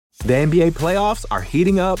The NBA playoffs are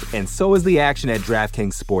heating up, and so is the action at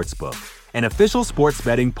DraftKings Sportsbook, an official sports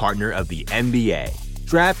betting partner of the NBA.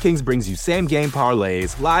 DraftKings brings you same-game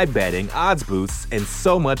parlays, live betting, odds boosts, and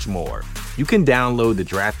so much more. You can download the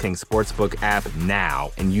DraftKings Sportsbook app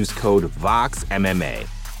now and use code VOXMMA.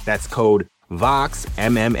 That's code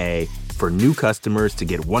VOXMMA for new customers to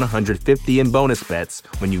get $150 in bonus bets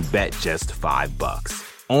when you bet just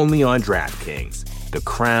 $5. Only on DraftKings. The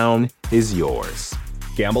crown is yours.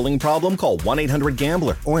 Gambling problem? Call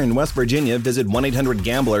 1-800-GAMBLER. Or in West Virginia, visit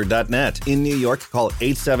 1-800-GAMBLER.net. In New York, call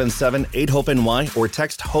 877-8-HOPE-NY or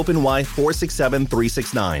text HOPE-NY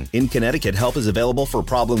 467-369. In Connecticut, help is available for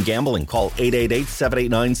problem gambling. Call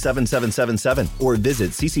 888-789-7777 or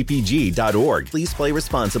visit ccpg.org. Please play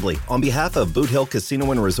responsibly. On behalf of Boot Hill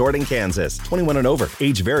Casino and Resort in Kansas, 21 and over.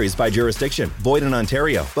 Age varies by jurisdiction. Void in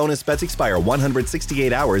Ontario. Bonus bets expire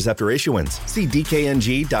 168 hours after issuance. See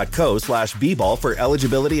dkng.co/bball for eligibility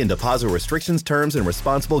and deposit restrictions, terms, and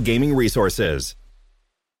responsible gaming resources.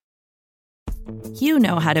 You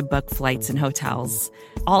know how to book flights and hotels.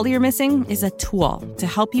 All you're missing is a tool to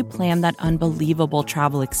help you plan that unbelievable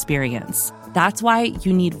travel experience. That's why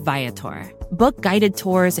you need Viator. Book guided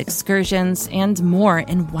tours, excursions, and more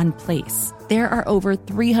in one place. There are over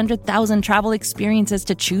 300,000 travel experiences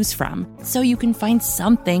to choose from, so you can find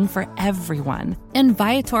something for everyone. And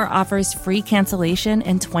Viator offers free cancellation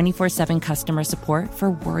and 24/7 customer support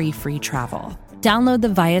for worry-free travel. Download the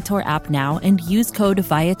Viator app now and use code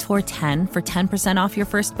Viator10 for 10% off your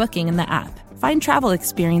first booking in the app. Find travel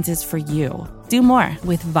experiences for you. Do more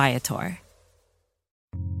with Viator.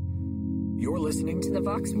 You're listening to the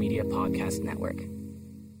Vox Media Podcast Network.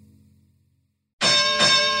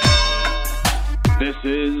 This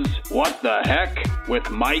is What the Heck with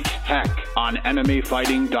Mike Heck on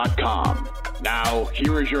MMAfighting.com. Now,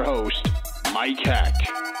 here is your host, Mike Heck.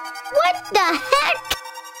 What the heck?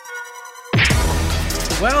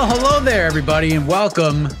 Well, hello there, everybody, and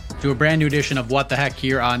welcome to a brand new edition of What the Heck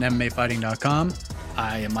here on MMAfighting.com.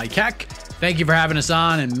 I am Mike Heck. Thank you for having us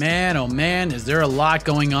on, and man, oh man, is there a lot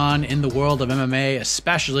going on in the world of MMA,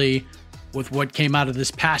 especially with what came out of this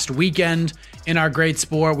past weekend in our great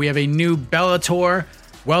sport. We have a new Bellator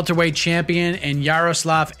welterweight champion in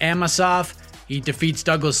Yaroslav Amosov. He defeats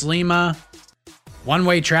Douglas Lima.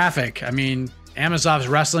 One-way traffic. I mean, Amosov's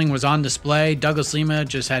wrestling was on display. Douglas Lima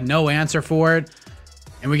just had no answer for it,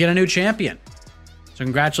 and we get a new champion. So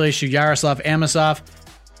congratulations to Yaroslav Amosov.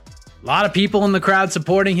 A lot of people in the crowd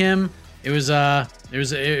supporting him. It was a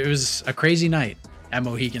crazy night at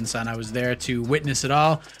Mohegan Sun. I was there to witness it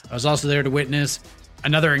all. I was also there to witness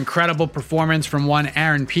another incredible performance from one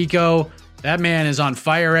Aaron Pico. That man is on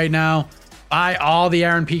fire right now. Buy all the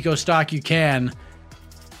Aaron Pico stock you can,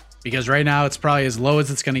 because right now it's probably as low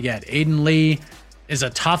as it's going to get. Aiden Lee is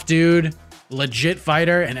a tough dude, legit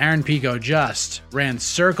fighter, and Aaron Pico just ran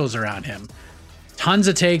circles around him. Tons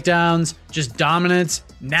of takedowns, just dominance,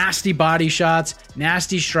 nasty body shots,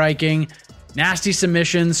 nasty striking, nasty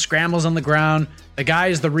submissions, scrambles on the ground. The guy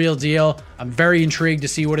is the real deal. I'm very intrigued to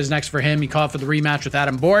see what is next for him. He called for the rematch with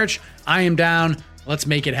Adam Borch. I am down. Let's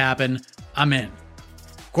make it happen. I'm in.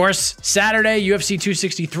 Of course, Saturday, UFC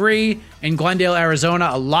 263 in Glendale, Arizona.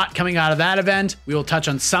 A lot coming out of that event. We will touch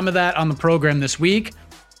on some of that on the program this week.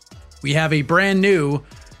 We have a brand new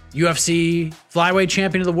UFC flyweight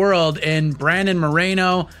champion of the world in Brandon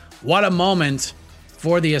Moreno. What a moment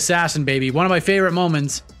for the assassin, baby. One of my favorite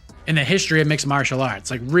moments in the history of mixed martial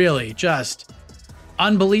arts. Like, really, just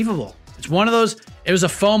unbelievable. It's one of those, it was a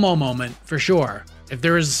FOMO moment for sure.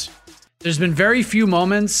 There's been very few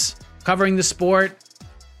moments covering the sport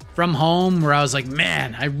from home where I was like,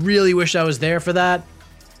 man, I really wish I was there for that.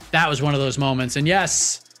 That was one of those moments. And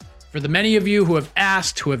yes, for the many of you who have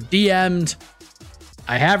asked, who have DM'd,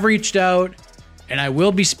 I have reached out, and I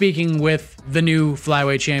will be speaking with the new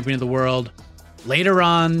flyweight champion of the world later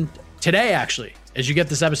on today, actually. As you get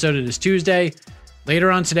this episode, it is Tuesday. Later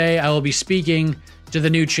on today, I will be speaking to the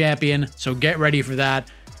new champion, so get ready for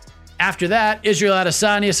that. After that, Israel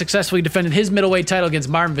Adesanya successfully defended his middleweight title against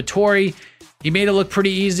Marvin Vettori. He made it look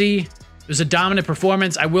pretty easy. It was a dominant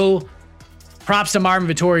performance. I will props to Marvin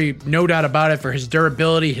Vettori, no doubt about it, for his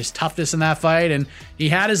durability, his toughness in that fight, and he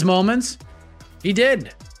had his moments. He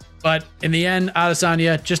did. But in the end,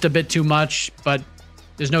 Adesanya, just a bit too much, but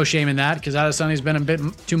there's no shame in that because Adesanya's been a bit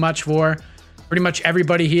too much for pretty much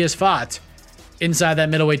everybody he has fought inside that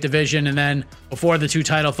middleweight division. And then before the two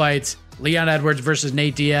title fights, Leon Edwards versus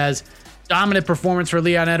Nate Diaz. Dominant performance for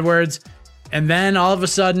Leon Edwards. And then all of a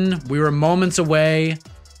sudden, we were moments away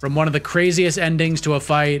from one of the craziest endings to a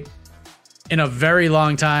fight in a very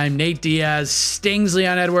long time. Nate Diaz stings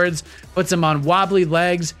Leon Edwards, puts him on wobbly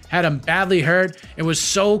legs, had him badly hurt. It was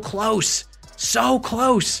so close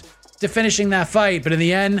to finishing that fight. But in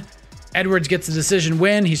the end, Edwards gets the decision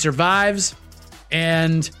win. He survives.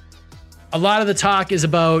 And a lot of the talk is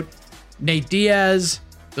about Nate Diaz.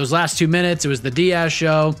 Those last 2 minutes, it was the Diaz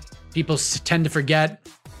show. People tend to forget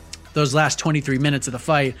those last 23 minutes of the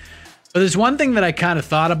fight. But there's one thing that I kind of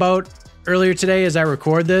thought about earlier today as I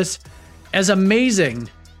record this. As amazing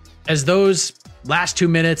as those last 2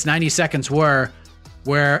 minutes, 90 seconds were,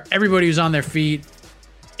 where everybody was on their feet,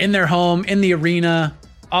 in their home, in the arena,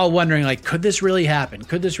 all wondering, like, could this really happen?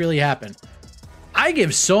 Could this really happen? I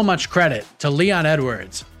give so much credit to Leon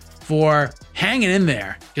Edwards for hanging in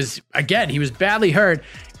there because, again, he was badly hurt.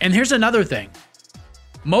 And here's another thing.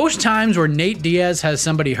 Most times where Nate Diaz has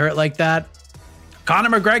somebody hurt like that,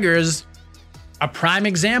 Conor McGregor is a prime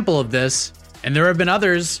example of this, and there have been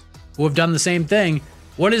others who have done the same thing.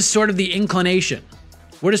 What is sort of the inclination?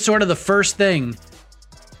 What is sort of the first thing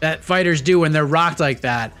that fighters do when they're rocked like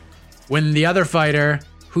that? When the other fighter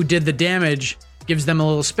who did the damage gives them a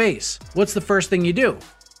little space, what's the first thing you do?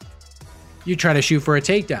 You try to shoot for a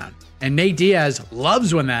takedown. And Nate Diaz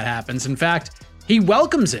loves when that happens. In fact, he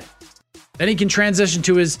welcomes it. Then he can transition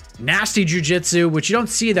to his nasty jiu-jitsu, which you don't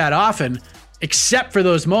see that often, except for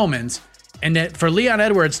those moments. And that for Leon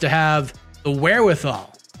Edwards to have the wherewithal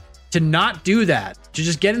to not do that, to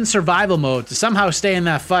just get in survival mode, to somehow stay in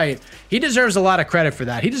that fight, he deserves a lot of credit for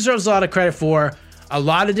that. He deserves a lot of credit for a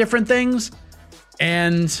lot of different things.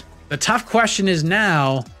 And the tough question is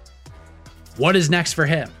now, what is next for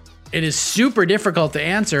him? It is super difficult to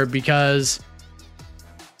answer because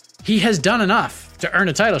he has done enough to earn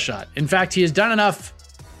a title shot. In fact, he has done enough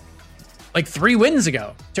like 3 wins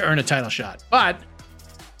ago to earn a title shot. But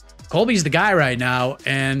Colby's the guy right now,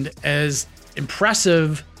 and as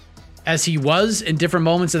impressive as he was in different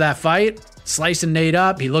moments of that fight, slicing Nate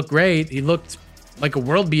up, he looked great. He looked like a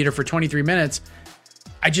world beater for 23 minutes.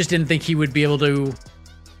 I just didn't think he would be able to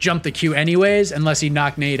jump the queue anyways unless he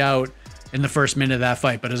knocked Nate out in the first minute of that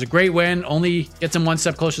fight. But it was a great win, only gets him one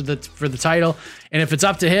step closer for the title. And if it's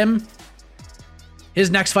up to him, his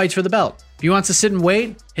next fight's for the belt. If he wants to sit and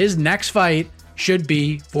wait, his next fight should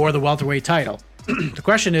be for the welterweight title. The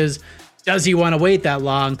question is, does he want to wait that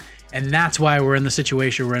long? And that's why we're in the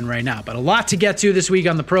situation we're in right now. But a lot to get to this week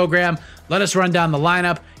on the program. Let us run down the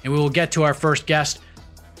lineup, and we will get to our first guest.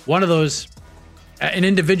 One of those, an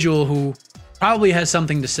individual who probably has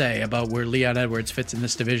something to say about where Leon Edwards fits in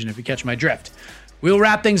this division, if you catch my drift. We'll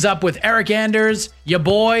wrap things up with Eryk Anders, ya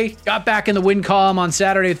boy, got back in the win column on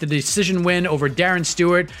Saturday with the decision win over Darren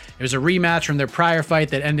Stewart. It was a rematch from their prior fight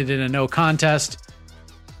that ended in a no contest.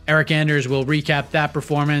 Eryk Anders will recap that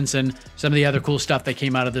performance and some of the other cool stuff that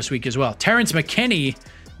came out of this week as well. Terrance McKinney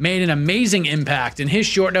made an amazing impact in his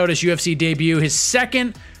short notice UFC debut, his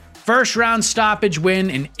second first round stoppage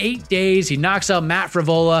win in 8 days. He knocks out Matt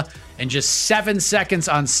Frivola in just 7 seconds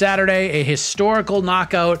on Saturday, a historical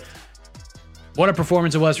knockout. What a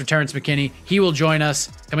performance it was for Terrance McKinney. He will join us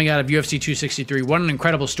coming out of UFC 263. What an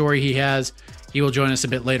incredible story he has. He will join us a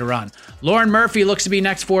bit later on. Lauren Murphy looks to be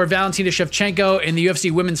next for Valentina Shevchenko in the UFC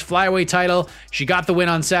women's flyweight title. She got the win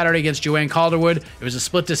on Saturday against Joanne Calderwood. It was a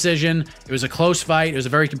split decision. It was a close fight. It was a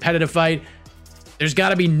very competitive fight. There's got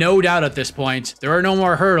to be no doubt at this point. There are no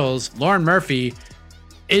more hurdles. Lauren Murphy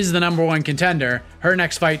is the number one contender. Her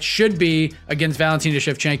next fight should be against Valentina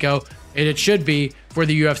Shevchenko, and it should be for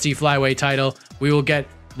the UFC flyweight title. We will get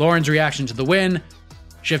Lauren's reaction to the win,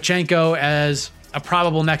 Shevchenko as a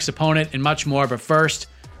probable next opponent, and much more. But first,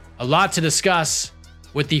 a lot to discuss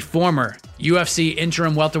with the former UFC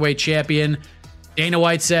interim welterweight champion. Dana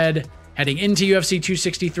White said heading into UFC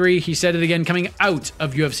 263, he said it again coming out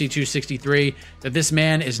of UFC 263, that this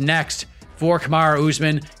man is next for Kamaru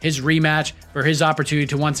Usman, his rematch for his opportunity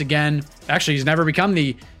to once again, actually he's never become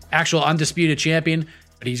the actual undisputed champion,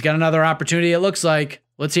 but he's got another opportunity it looks like.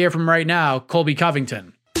 Let's hear from him right now, Colby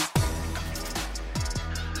Covington.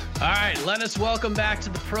 All right, let us welcome back to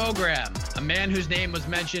the program a man whose name was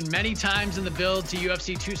mentioned many times in the build to UFC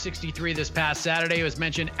 263 this past Saturday. It was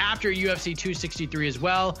mentioned after UFC 263 as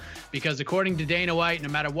well, because according to Dana White, no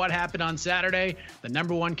matter what happened on Saturday, the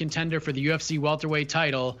number one contender for the UFC welterweight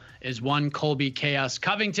title is one Colby Chaos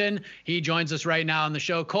Covington. He joins us right now on the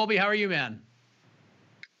show. Colby, how are you, man?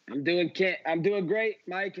 I'm doing great,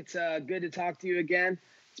 Mike. It's good to talk to you again.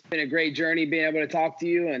 It's been a great journey being able to talk to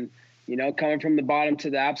you, and coming from the bottom to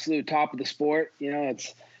the absolute top of the sport,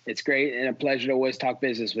 it's great and a pleasure to always talk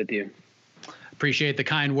business with you. Appreciate the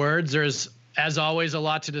kind words. There's, as always, a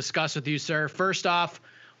lot to discuss with you, sir. First off,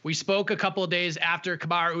 We spoke a couple of days after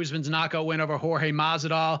Kamaru Usman's knockout win over Jorge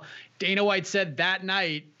Masvidal. Dana White said that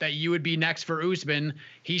night that you would be next for Usman.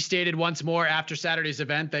 He stated once more after Saturday's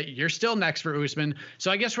event that you're still next for Usman. So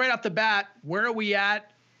I guess right off the bat, where are we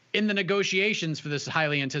at in the negotiations for this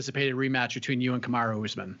highly anticipated rematch between you and Kamaru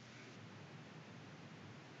Usman?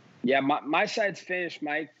 Yeah, my side's finished,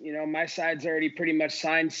 Mike. My side's already pretty much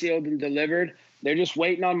signed, sealed, and delivered. They're just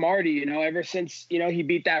waiting on Marty. Ever since, he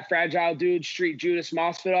beat that fragile dude, Street Judas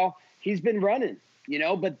Masvidal, he's been running,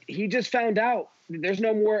 but he just found out there's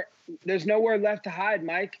nowhere left to hide,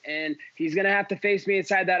 Mike. And he's going to have to face me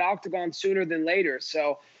inside that octagon sooner than later.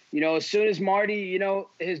 So, as soon as Marty,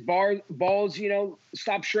 his balls,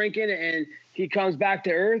 stop shrinking and he comes back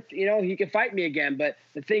to earth, he can fight me again. But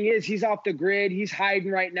the thing is, he's off the grid. He's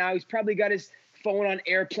hiding right now. He's probably got his phone on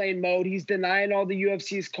airplane mode. He's denying all the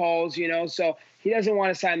UFC's calls, so he doesn't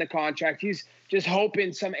want to sign the contract. He's just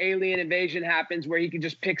hoping some alien invasion happens where he can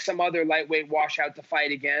just pick some other lightweight washout to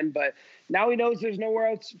fight again. But now he knows there's nowhere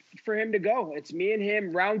else for him to go. It's me and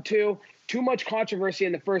him, round 2. Too much controversy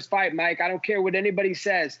in the first fight, Mike. I don't care what anybody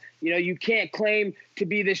says. You can't claim to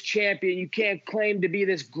be this champion. You can't claim to be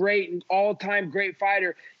this great and all-time great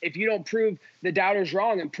fighter if you don't prove the doubters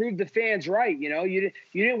wrong and prove the fans right. You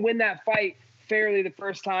didn't win that fight fairly the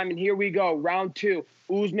first time, and here we go, round 2.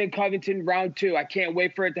 Usman Covington, round 2. I can't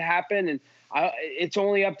wait for it to happen, and it's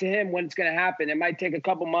only up to him when it's going to happen. It might take a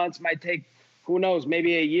couple months, might take, who knows,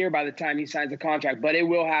 maybe a year by the time he signs the contract, but it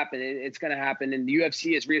will happen. It's going to happen, and the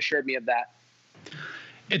UFC has reassured me of that.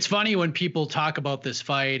 It's funny when people talk about this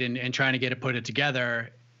fight and trying to get it put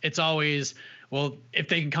together, it's always, well, if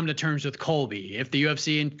they can come to terms with Colby, if the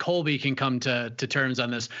UFC and Colby can come to terms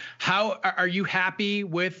on this. How are you happy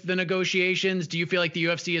with the negotiations? Do you feel like the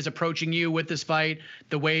UFC is approaching you with this fight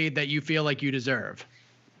the way that you feel like you deserve?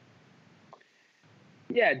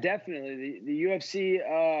 Yeah, definitely. The UFC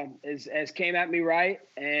has came at me right,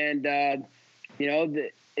 and I'm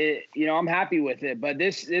happy with it. But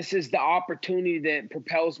this is the opportunity that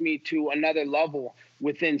propels me to another level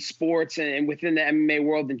within sports and within the MMA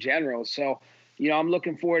world in general. So, I'm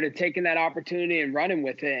looking forward to taking that opportunity and running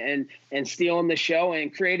with it and stealing the show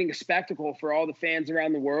and creating a spectacle for all the fans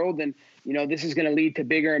around the world. And, this is going to lead to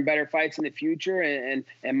bigger and better fights in the future and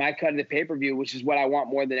my cut of the pay-per-view, which is what I want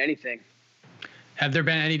more than anything. Have there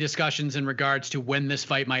been any discussions in regards to when this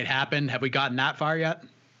fight might happen? Have we gotten that far yet?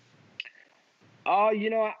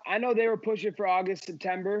 I know they were pushing for August,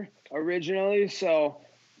 September originally. So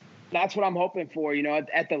that's what I'm hoping for,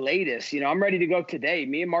 at the latest. I'm ready to go today.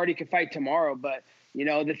 Me and Marty can fight tomorrow. But,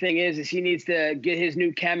 the thing is he needs to get his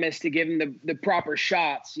new chemist to give him the proper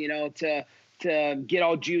shots, to get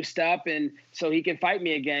all juiced up and so he can fight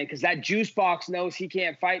me again. Because that juice box knows he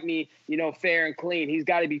can't fight me, fair and clean. He's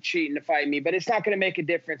got to be cheating to fight me. But it's not going to make a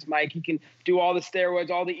difference, Mike. He can do all the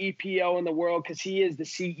steroids, all the EPO in the world because he is the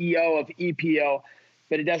CEO of EPO.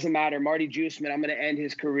 But it doesn't matter. Marty Juiceman, I'm going to end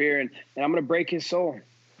his career and I'm going to break his soul.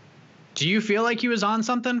 Do you feel like he was on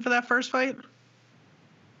something for that first fight?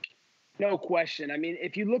 No question. I mean,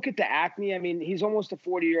 if you look at the acne, he's almost a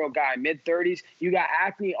 40-year-old guy, mid-30s. You got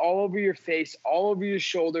acne all over your face, all over your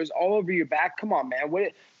shoulders, all over your back. Come on, man.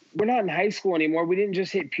 We're not in high school anymore. We didn't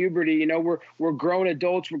just hit puberty. We're grown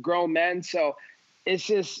adults. We're grown men. So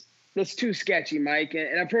that's too sketchy, Mike.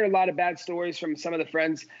 And I've heard a lot of bad stories from some of the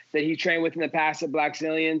friends that he trained with in the past at Black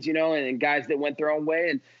Zillions, and guys that went their own way.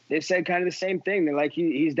 And they've said kind of the same thing. They're like,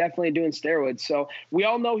 he's definitely doing steroids. So we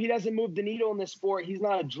all know he doesn't move the needle in this sport. He's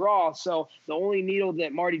not a draw. So the only needle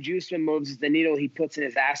that Marty Juiceman moves is the needle he puts in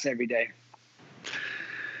his ass every day.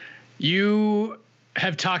 You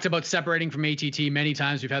have talked about separating from ATT many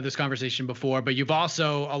times. We've had this conversation before, but you've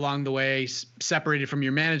also along the way separated from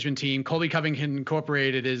your management team. Colby Covington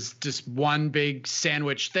Incorporated is just one big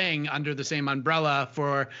sandwich thing under the same umbrella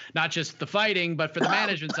for not just the fighting, but for the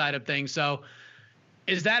management side of things. So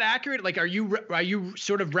is that accurate? Like, are you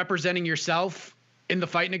sort of representing yourself in the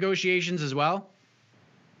fight negotiations as well?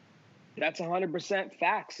 That's 100%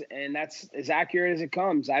 facts, and that's as accurate as it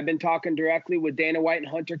comes. I've been talking directly with Dana White and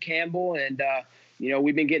Hunter Campbell, and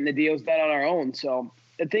we've been getting the deals done on our own. So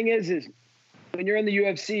the thing is when you're in the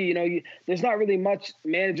UFC, there's not really much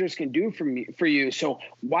managers can do for you. So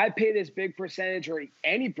why pay this big percentage or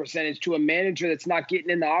any percentage to a manager that's not getting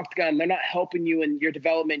in the octagon? They're not helping you in your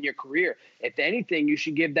development in your career. If anything, you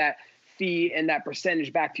should give that fee and that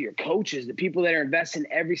percentage back to your coaches, the people that are investing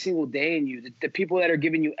every single day in you, the people that are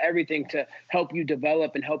giving you everything to help you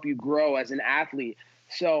develop and help you grow as an athlete.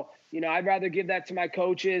 So, I'd rather give that to my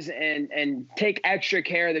coaches and take extra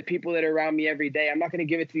care of the people that are around me every day. I'm not going to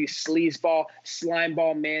give it to these sleazeball,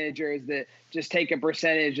 slimeball managers that just take a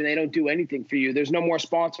percentage and they don't do anything for you. There's no more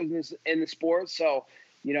sponsors in the sport. So,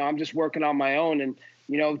 I'm just working on my own. And,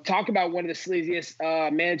 talk about one of the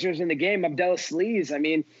sleaziest managers in the game, Abdullah Sleaze. I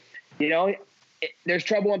mean, there's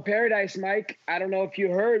trouble in paradise, Mike. I don't know if you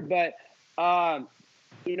heard, but,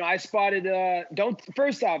 I spotted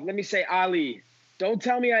first off, let me say, Ali, don't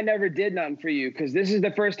tell me I never did nothing for you, because this is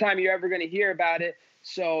the first time you're ever going to hear about it.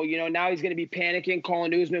 So, now he's going to be panicking,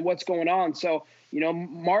 calling Usman, what's going on? So,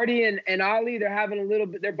 Marty and Ali,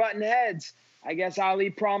 they're butting heads. I guess Ali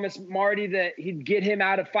promised Marty that he'd get him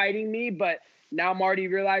out of fighting me, but now Marty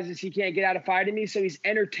realizes he can't get out of fighting me. So he's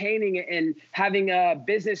entertaining and having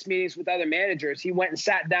business meetings with other managers. He went and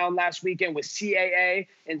sat down last weekend with CAA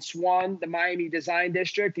in Swan, the Miami Design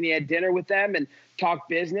District, and he had dinner with them and talked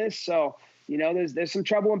business. So, there's some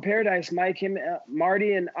trouble in paradise, Mike.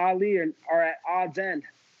 Marty and Ali are at odds end.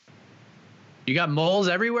 You got moles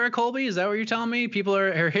everywhere, Colby? Is that what you're telling me? People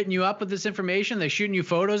are hitting you up with this information. They're shooting you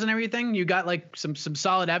photos and everything. You got like some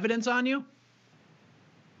solid evidence on you?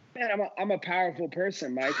 Man, I'm a powerful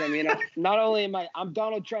person, Mike. I mean, not only I'm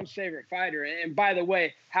Donald Trump's favorite fighter. And by the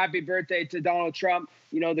way, happy birthday to Donald Trump,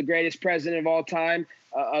 the greatest president of all time,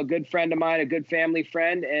 a good friend of mine, a good family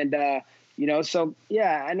friend. And, so,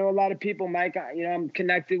 yeah, I know a lot of people, Mike. I'm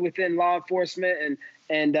connected within law enforcement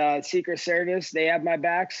and Secret Service. They have my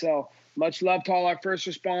back. So much love to all our first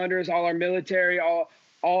responders, all our military, all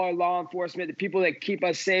our law enforcement, the people that keep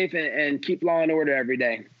us safe and keep law and order every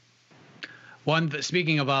day.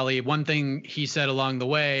 Speaking of Ali, one thing he said along the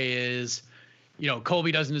way is,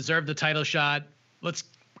 Colby doesn't deserve the title shot.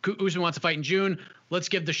 Usman wants to fight in June. Let's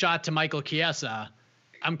give the shot to Michael Chiesa.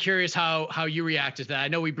 I'm curious how you reacted to that. I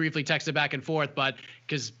know we briefly texted back and forth, but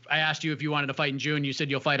because I asked you if you wanted to fight in June, you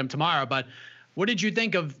said you'll fight him tomorrow. But what did you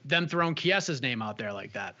think of them throwing Chiesa's name out there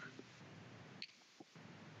like that?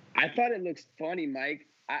 I thought it looks funny, Mike.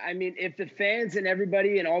 I mean, if the fans and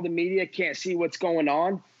everybody and all the media can't see what's going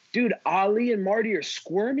on, dude, Ali and Marty are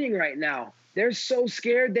squirming right now. They're so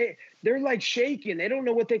scared. They're like shaking. They don't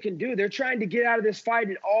know what they can do. They're trying to get out of this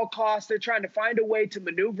fight at all costs. They're trying to find a way to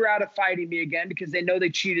maneuver out of fighting me again, because they know they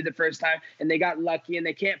cheated the first time and they got lucky and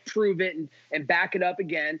they can't prove it and back it up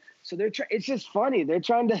again. So it's just funny. They're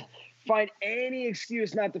trying to find any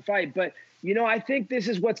excuse not to fight. But, I think this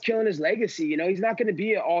is what's killing his legacy. He's not going to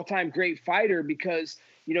be an all-time great fighter because –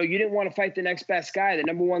 you didn't want to fight the next best guy, the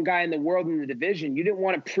number one guy in the world in the division. You didn't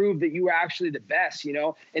want to prove that you were actually the best,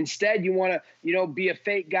 Instead, you want to, be a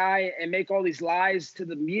fake guy and make all these lies to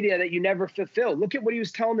the media that you never fulfilled. Look at what he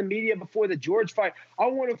was telling the media before the George fight. I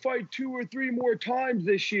want to fight 2 or 3 more times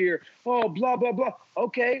this year. Oh, blah, blah, blah.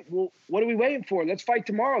 Okay, well, what are we waiting for? Let's fight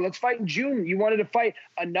tomorrow. Let's fight in June. You wanted to fight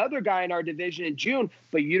another guy in our division in June,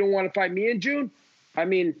 but you don't want to fight me in June? I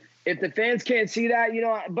mean, if the fans can't see that,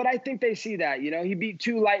 but I think they see that. He beat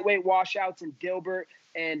 2 lightweight washouts in Dilbert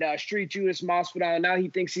and Street Judas Masvidal. Now he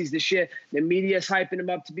thinks he's the shit. The media's hyping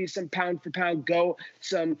him up to be some pound-for-pound GOAT,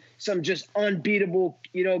 some just unbeatable,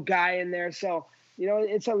 guy in there. So,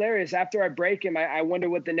 it's hilarious. After I break him, I wonder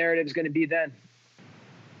what the narrative is going to be then.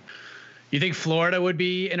 You think Florida would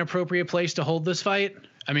be an appropriate place to hold this fight?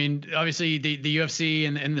 I mean, obviously the UFC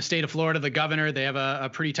and the state of Florida, the governor, they have a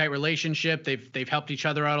pretty tight relationship. They've helped each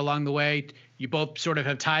other out along the way. You both sort of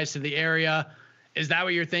have ties to the area. Is that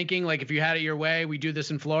what you're thinking? Like, if you had it your way, we do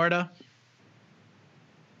this in Florida?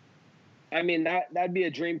 I mean, that'd be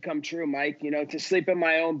a dream come true, Mike, to sleep in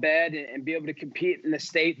my own bed and be able to compete in the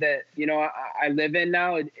state that, I live in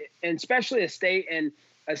now, and especially a state and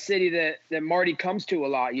a city that Marty comes to a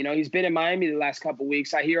lot. He's been in Miami the last couple of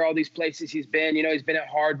weeks. I hear all these places he's been. He's been at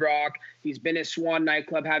Hard Rock. He's been at Swan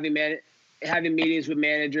nightclub having meetings with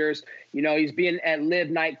managers. He's been at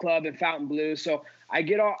Live nightclub and Fountain Blue. So I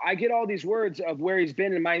get all these words of where he's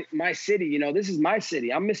been in my city. This is my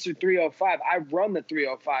city. I'm Mr. 305. I run the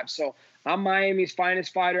 305. So I'm Miami's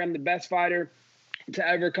finest fighter. I'm the best fighter to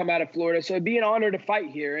ever come out of Florida. So it'd be an honor to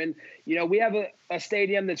fight here. And, we have a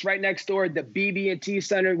stadium that's right next door, the BB&T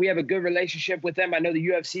Center. We have a good relationship with them. I know the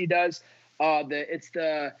UFC does. It's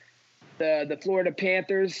the Florida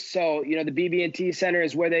Panthers. So, the BB&T Center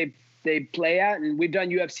is where they play at, and we've done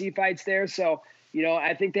UFC fights there. So,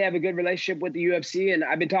 I think they have a good relationship with the UFC, and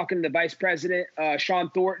I've been talking to the vice president, Sean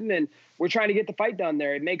Thornton, and we're trying to get the fight done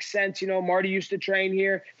there. It makes sense. Marty used to train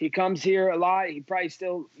here. He comes here a lot. He probably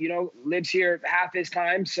still, lives here half his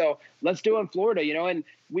time. So let's do it in Florida, and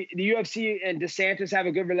the UFC and DeSantis have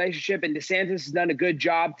a good relationship, and DeSantis has done a good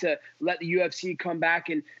job to let the UFC come back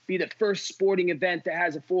and be the first sporting event that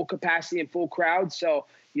has a full capacity and full crowd. So,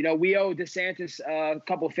 we owe DeSantis a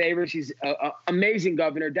couple of favors. He's an amazing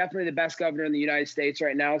governor, definitely the best governor in the United States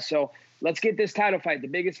right now. So let's get this title fight, the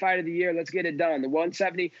biggest fight of the year. Let's get it done. The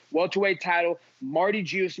 170 welterweight title, Marty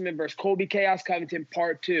Usman versus Colby Chaos Covington,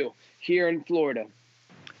 Part 2, here in Florida.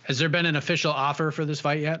 Has there been an official offer for this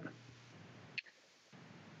fight yet?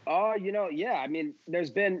 Oh, yeah. I mean, there's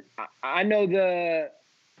been. I know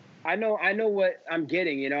what I'm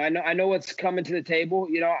getting. I know what's coming to the table.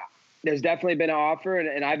 There's definitely been an offer,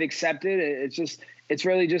 and I've accepted. It's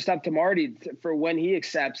really just up to Marty for when he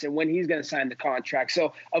accepts and when he's going to sign the contract.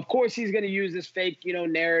 So of course he's going to use this fake,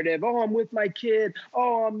 narrative. Oh, I'm with my kid.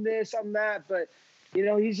 Oh, I'm this, I'm that. But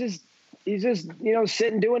he's just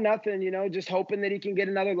sitting doing nothing. Just hoping that he can get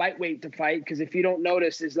another lightweight to fight. Because if you don't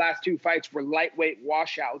notice, his last two fights were lightweight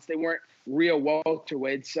washouts. They weren't real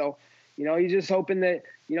welterweights. So he's just hoping that,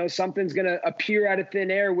 something's going to appear out of thin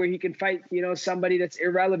air where he can fight, somebody that's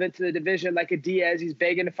irrelevant to the division, like a Diaz. He's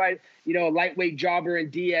begging to fight, a lightweight jobber in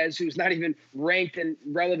Diaz, who's not even ranked and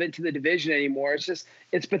relevant to the division anymore.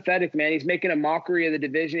 It's pathetic, man. He's making a mockery of the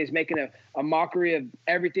division. He's making a mockery of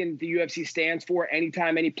everything that the UFC stands for,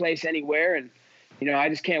 anytime, any place, anywhere. And, I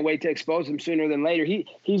just can't wait to expose him sooner than later.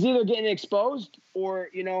 He's either getting exposed or,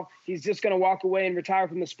 he's just going to walk away and retire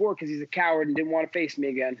from the sport because he's a coward and didn't want to face me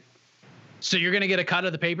again. So you're going to get a cut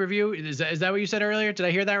of the pay-per-view? Is that what you said earlier? Did I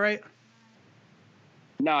hear that right?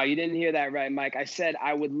 No, you didn't hear that right, Mike. I said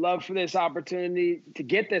I would love for this opportunity to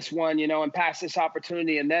get this one, and pass this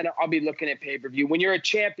opportunity, and then I'll be looking at pay-per-view. When you're a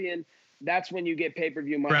champion, that's when you get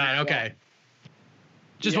pay-per-view money. Right, okay.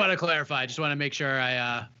 Just want to clarify. Just want to make sure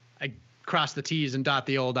I cross the T's and dot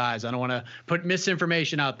the old I's. I don't want to put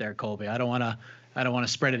misinformation out there, Colby. I don't want to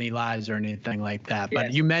spread any lies or anything like that.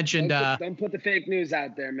 But you mentioned don't put the fake news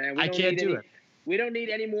out there, man. I can't do it. We don't need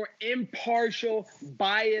any more impartial,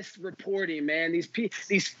 biased reporting, man.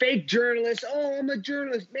 These fake journalists. Oh, I'm a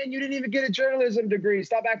journalist, man. You didn't even get a journalism degree.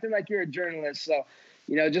 Stop acting like you're a journalist. So,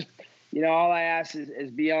 all I ask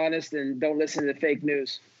is be honest and don't listen to the fake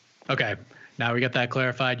news. Okay, now we got that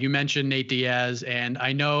clarified. You mentioned Nate Diaz, and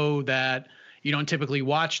I know that you don't typically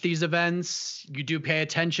watch these events. You do pay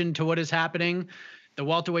attention to what is happening. The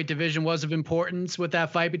welterweight division was of importance with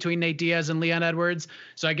that fight between Nate Diaz and Leon Edwards.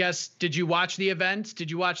 So I guess, did you watch the event? Did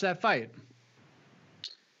you watch that fight?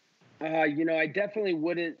 I definitely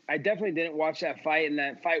wouldn't. I definitely didn't watch that fight, and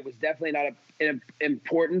that fight was definitely not of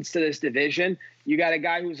importance to this division. You got a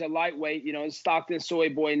guy who's a lightweight, Stockton soy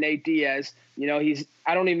boy, Nate Diaz.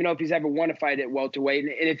 I don't even know if he's ever won a fight at welterweight.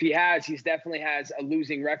 And if he has, he's definitely has a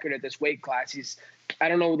losing record at this weight class. I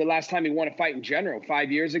don't know the last time he won a fight in general,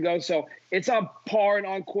 5 years ago. So it's on par and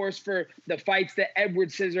on course for the fights that Edward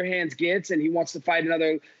Scissorhands gets. And he wants to fight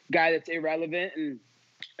another guy that's irrelevant. And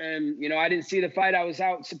I didn't see the fight. I was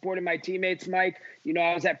out supporting my teammates, Mike.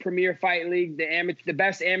 I was at Premier Fight League, the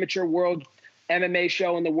best amateur world MMA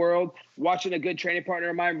show in the world, watching a good training partner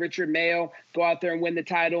of mine, Richard Mayo, go out there and win the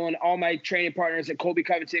title, and all my training partners at Colby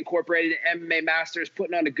Covington Incorporated, MMA Masters,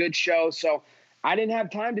 putting on a good show. So I didn't have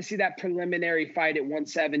time to see that preliminary fight at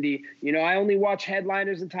 170. I only watch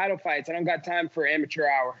headliners and title fights. I don't got time for amateur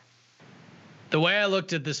hour. The way I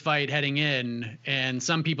looked at this fight heading in, and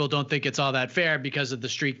some people don't think it's all that fair because of the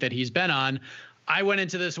streak that he's been on, I went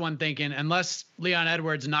into this one thinking, unless Leon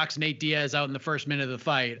Edwards knocks Nate Diaz out in the first minute of the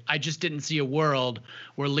fight, I just didn't see a world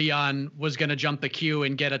where Leon was going to jump the queue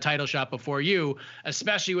and get a title shot before you,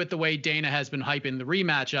 especially with the way Dana has been hyping the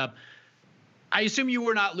rematch up. I assume you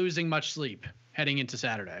were not losing much sleep heading into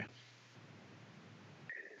Saturday.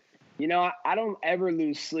 I don't ever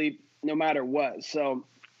lose sleep no matter what. So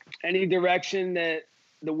any direction that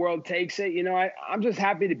the world takes it, I'm just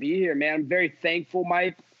happy to be here, man. I'm very thankful,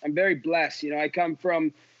 Mike. I'm very blessed. I come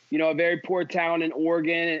from, a very poor town in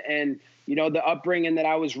Oregon, and the upbringing that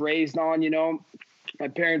I was raised on, my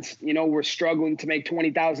parents, were struggling to make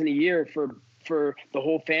 $20,000 a year for the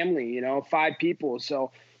whole family, 5 people. So,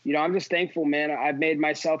 I'm just thankful, man. I've made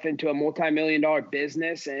myself into a multi-million-dollar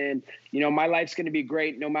business, and, my life's going to be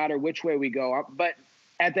great no matter which way we go. But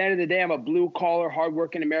at the end of the day, I'm a blue-collar,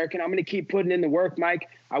 hardworking American. I'm going to keep putting in the work, Mike.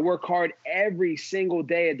 I work hard every single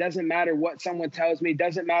day. It doesn't matter what someone tells me. It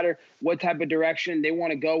doesn't matter what type of direction they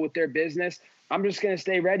want to go with their business. I'm just going to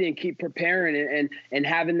stay ready and keep preparing and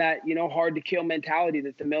having that, hard-to-kill mentality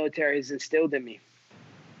that the military has instilled in me.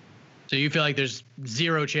 So you feel like there's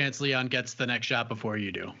zero chance Leon gets the next shot before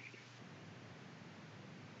you do?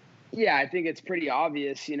 Yeah, I think it's pretty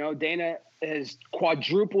obvious. Dana has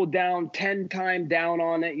quadrupled down, 10 times down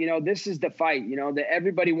on it. This is the fight, that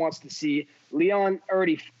everybody wants to see.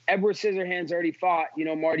 Edward Scissorhands already fought,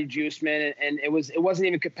 Marty Juiceman, and it wasn't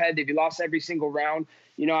even competitive. He lost every single round.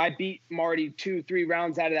 I beat Marty 2-3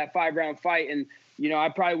 rounds out of that 5-round fight, and I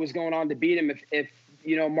probably was going on to beat him if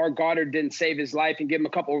Mark Goddard didn't save his life and give him a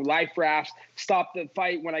couple of life rafts, stop the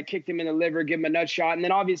fight when I kicked him in the liver, give him a nut shot. And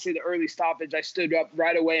then obviously the early stoppage, I stood up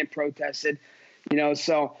right away and protested,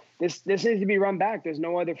 so this needs to be run back. There's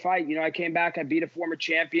no other fight. You know, I came back, I beat a former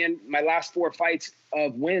champion. My last 4 fights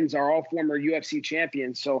of wins are all former UFC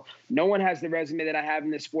champions. So no one has the resume that I have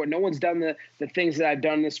in this sport. No one's done the things that I've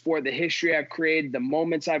done in this sport, the history I've created, the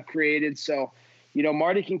moments I've created. So, you know,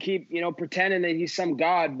 Marty can keep, you know, pretending that he's some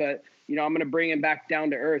god, but, you know, I'm going to bring him back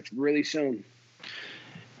down to earth really soon.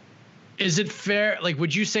 Is it fair? Like,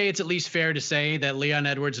 would you say it's at least fair to say that Leon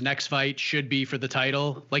Edwards' next fight should be for the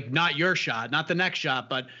title? Like, not your shot, not the next shot,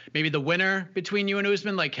 but maybe the winner between you and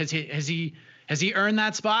Usman. Like, has he earned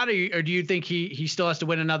that spot, or do you think he still has to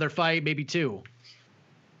win another fight, maybe 2?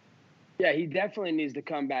 Yeah, he definitely needs to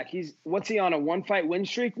come back. What's he on, a 1-fight win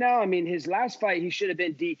streak now? I mean, his last fight, he should have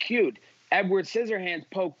been DQ'd. Edward Scissorhands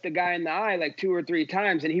poked the guy in the eye like 2 or 3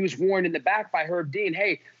 times, and he was warned in the back by Herb Dean,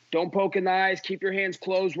 hey, don't poke in the eyes, keep your hands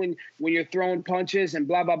closed when you're throwing punches and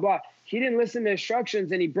blah, blah, blah. He didn't listen to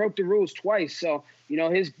instructions, and he broke the rules twice. So, you know,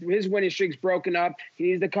 his winning streak's broken up. He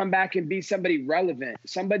needs to come back and beat somebody relevant,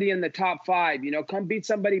 somebody in the top 5. You know, come beat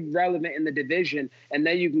somebody relevant in the division, and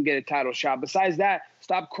then you can get a title shot. Besides that,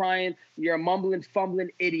 stop crying. You're a mumbling, fumbling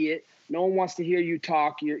idiot. No one wants to hear you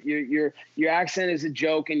talk. Your accent is a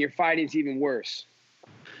joke, and your fighting's even worse.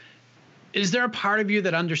 Is there a part of you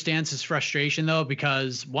that understands his frustration, though?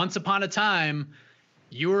 Because once upon a time,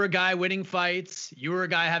 you were a guy winning fights. You were a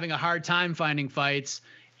guy having a hard time finding fights.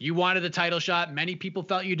 You wanted a title shot. Many people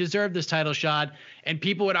felt you deserved this title shot. And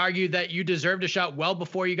people would argue that you deserved a shot well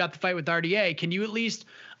before you got the fight with RDA. Can you at least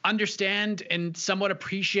understand and somewhat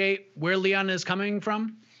appreciate where Leon is coming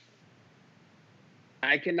from?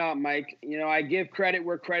 I cannot, Mike. You know, I give credit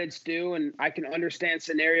where credit's due, and I can understand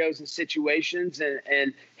scenarios and situations.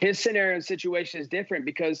 And his scenario and situation is different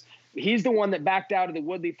because he's the one that backed out of the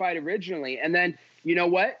Woodley fight originally. And then, you know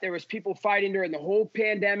what? There was people fighting during the whole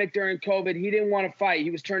pandemic during COVID. He didn't want to fight. He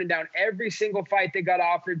was turning down every single fight that got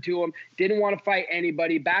offered to him. Didn't want to fight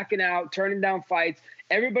anybody, backing out, turning down fights.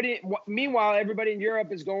 Meanwhile, everybody in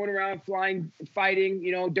Europe is going around flying, fighting,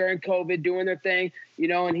 you know, during COVID, doing their thing, you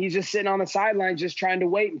know, and he's just sitting on the sidelines, just trying to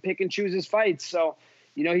wait and pick and choose his fights. So,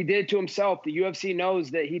 you know, he did it to himself. The UFC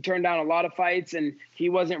knows that he turned down a lot of fights and he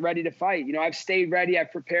wasn't ready to fight. You know, I've stayed ready.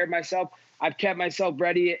 I've prepared myself. I've kept myself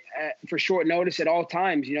ready for short notice at all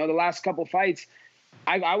times. You know, the last couple fights,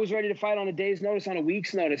 I was ready to fight on a day's notice, on a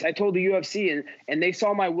week's notice. I told the UFC, and they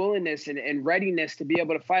saw my willingness and readiness to be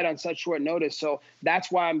able to fight on such short notice. So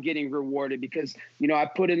that's why I'm getting rewarded because, you know, I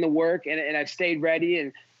put in the work and I've stayed ready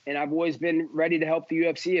and I've always been ready to help the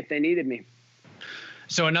UFC if they needed me.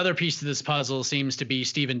 So another piece to this puzzle seems to be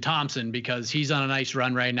Stephen Thompson because he's on a nice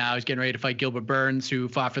run right now. He's getting ready to fight Gilbert Burns, who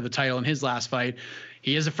fought for the title in his last fight.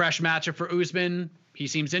 He is a fresh matchup for Usman. He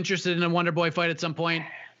seems interested in a Wonder Boy fight at some point.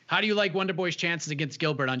 How do you like Wonder Boy's chances against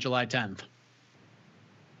Gilbert on July 10th?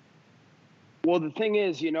 Well, the thing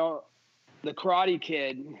is, you know, the Karate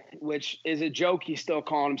Kid, which is a joke, he's still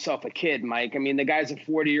calling himself a kid, Mike. I mean, the guy's a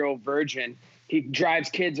 40-year-old virgin. He drives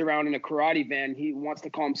kids around in a karate van. He wants to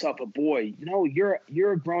call himself a boy. You know,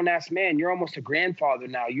 you're a grown-ass man. You're almost a grandfather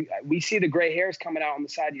now. We see the gray hairs coming out on the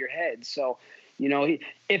side of your head. So, you know,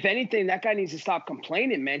 if anything, that guy needs to stop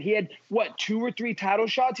complaining, man. He had, 2 or 3 title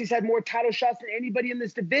shots? He's had more title shots than anybody in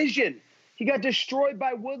this division. He got destroyed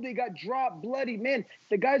by Woodley, got dropped, bloody. Man,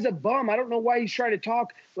 the guy's a bum. I don't know why he's trying to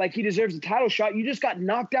talk like he deserves a title shot. You just got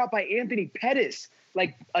knocked out by Anthony Pettis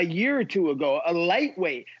like a year or 2 ago, a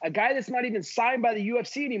lightweight, a guy that's not even signed by the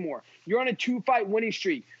UFC anymore. You're on a 2-fight winning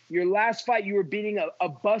streak. Your last fight, you were beating a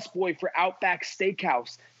busboy for Outback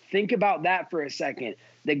Steakhouse. Think about that for a second.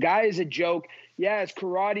 The guy is a joke. Yeah, it's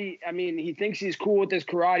karate. I mean, he thinks he's cool with his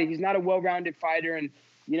karate. He's not a well-rounded fighter. And,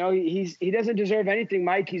 you know, he doesn't deserve anything,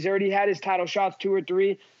 Mike. He's already had his title shots, 2 or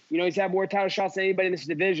 3. You know, he's had more title shots than anybody in this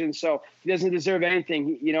division. So he doesn't deserve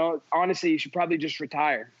anything. You know, honestly, he should probably just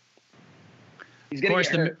retire. He's going to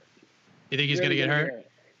get hurt. You think he's going to get hurt?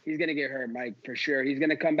 He's going to get hurt, Mike, for sure. He's going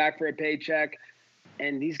to come back for a paycheck.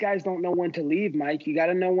 And these guys don't know when to leave, Mike. You got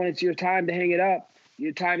to know when it's your time to hang it up.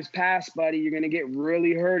 Your time's passed, buddy. You're going to get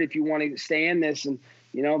really hurt if you want to stay in this. And,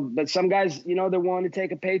 you know, but some guys, you know, they're willing to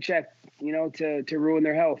take a paycheck, you know, to ruin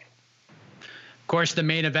their health. Of course, the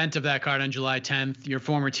main event of that card on July 10th, your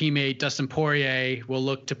former teammate, Dustin Poirier, will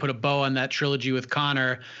look to put a bow on that trilogy with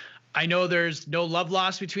Conor. I know there's no love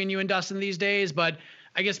lost between you and Dustin these days, but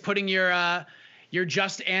I guess putting your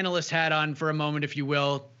just analyst hat on for a moment, if you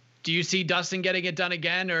will, do you see Dustin getting it done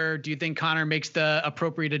again, or do you think Conor makes the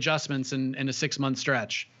appropriate adjustments in a 6-month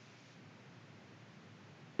stretch?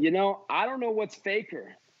 You know, I don't know what's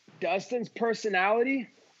faker, Dustin's personality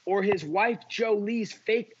or his wife Jolie's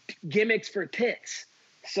fake gimmicks for tits.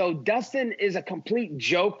 So Dustin is a complete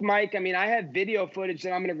joke, Mike. I mean, I have video footage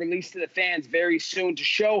that I'm going to release to the fans very soon to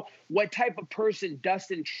show what type of person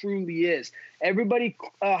Dustin truly is. Everybody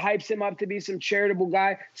hypes him up to be some charitable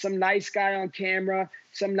guy, some nice guy on camera,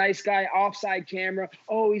 some nice guy offside camera.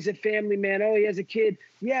 Oh, he's a family man. Oh, he has a kid.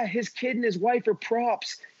 Yeah, his kid and his wife are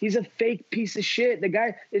props. He's a fake piece of shit. The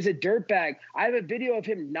guy is a dirtbag. I have a video of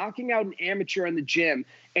him knocking out an amateur in the gym,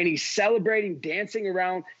 and he's celebrating, dancing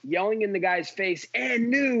around, yelling in the guy's face, and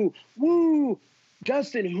new, woo.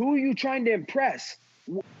 Dustin, who are you trying to impress?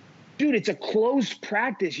 Dude, it's a closed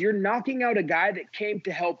practice. You're knocking out a guy that came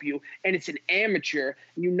to help you, and it's an amateur.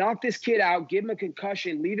 You knock this kid out, give him a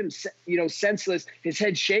concussion, leave him, senseless, his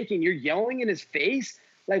head shaking. You're yelling in his face?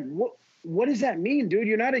 Like, what does that mean, dude?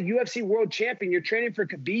 You're not a UFC world champion. You're training for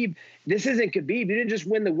Khabib. This isn't Khabib. You didn't just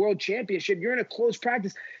win the world championship. You're in a closed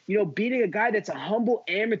practice, beating a guy that's a humble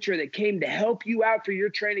amateur that came to help you out for your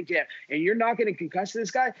training camp. And you're not going to concuss this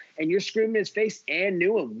guy, and you're screaming in his face and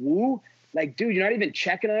new and woo. Like, dude, you're not even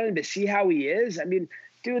checking on him to see how he is. I mean,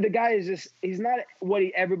 dude, the guy is he's not what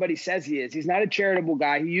everybody says he is. He's not a charitable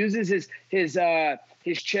guy. He uses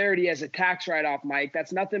his charity as a tax write-off, Mike.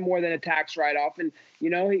 That's nothing more than a tax write-off. And,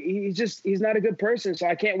 he's not a good person. So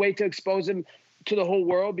I can't wait to expose him to the whole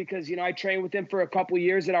world because, I trained with him for a couple of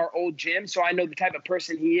years at our old gym. So I know the type of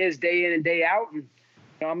person he is day in and day out. And,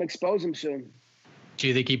 I'm going to expose him soon. Do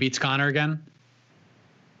you think he beats Conor again?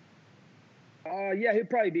 Yeah, he'll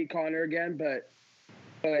probably beat Conor again. But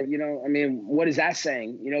what is that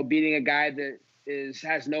saying? Beating a guy that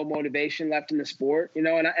has no motivation left in the sport, and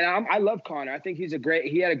I love Conor. I think he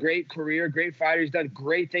had a great career, great fighter. He's done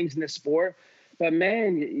great things in the sport. But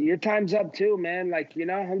man, your time's up too, man. Like, you're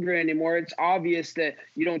not hungry anymore. It's obvious that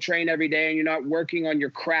you don't train every day and you're not working on your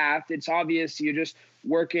craft. It's obvious you're just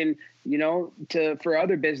working, for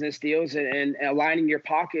other business deals and aligning your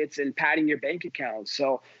pockets and padding your bank accounts.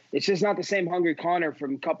 So it's just not the same hungry Conor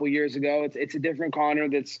from a couple years ago. It's a different Conor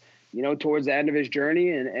that's, towards the end of his journey.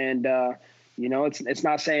 And it's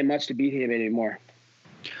not saying much to beat him anymore.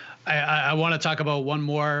 I want to talk about one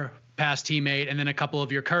more past teammate and then a couple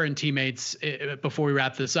of your current teammates before we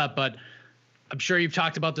wrap this up. But I'm sure you've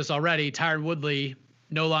talked about this already. Tyron Woodley,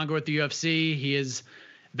 no longer with the UFC. He is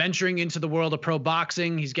venturing into the world of pro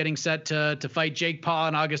boxing. He's getting set to fight Jake Paul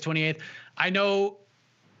on August 28th. I know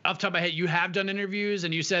off the top of my head, you have done interviews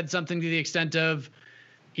and you said something to the extent of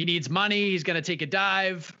he needs money. He's going to take a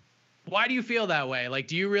dive. Why do you feel that way? Like,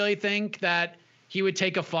 do you really think that he would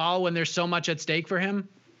take a fall when there's so much at stake for him?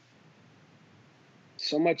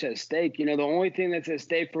 So much at stake. The only thing that's at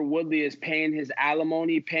stake for Woodley is paying his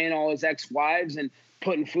alimony, paying all his ex-wives, and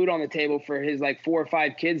putting food on the table for his 4 or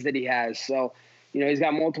 5 kids that he has. So, he's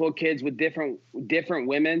got multiple kids with different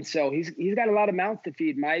women. So he's got a lot of mouths to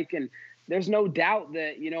feed, Mike. And there's no doubt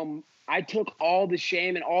that, I took all the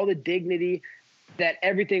shame and all the dignity that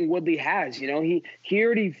everything Woodley has. He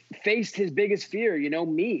already faced his biggest fear,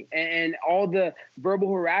 me, and all the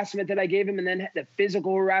verbal harassment that I gave him, and then the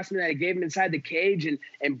physical harassment that I gave him inside the cage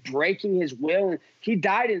and breaking his will. And he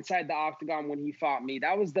died inside the octagon when he fought me.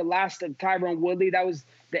 That was the last of Tyron Woodley. That was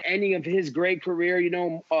the ending of his great career,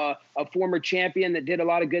 a former champion that did a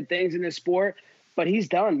lot of good things in the sport. But he's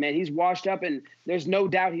done, man. He's washed up, and there's no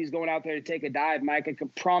doubt he's going out there to take a dive, Mike. I can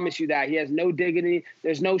promise you that. He has no dignity.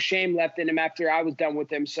 There's no shame left in him after I was done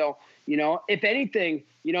with him. So, if anything,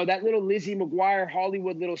 that little Lizzie McGuire,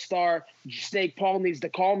 Hollywood little star, Snake Paul, needs to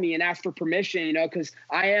call me and ask for permission, because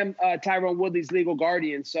I am Tyron Woodley's legal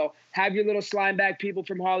guardian. So have your little slime bag people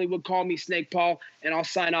from Hollywood call me Snake Paul, and I'll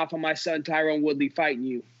sign off on my son Tyron Woodley fighting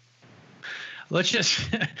you. Let's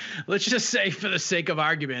just say, for the sake of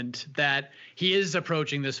argument, that he is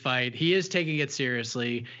approaching this fight. He is taking it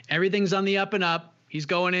seriously. Everything's on the up and up. He's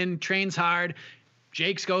going in, trains hard.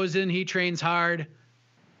 Jake's goes in, he trains hard.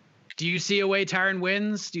 Do you see a way Tyron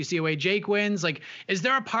wins? Do you see a way Jake wins? Like, is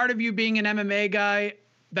there a part of you being an MMA guy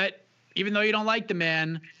that, even though you don't like the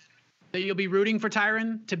man, that you'll be rooting for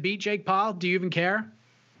Tyron to beat Jake Paul? Do you even care?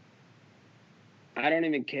 I don't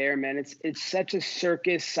even care, man. It's such a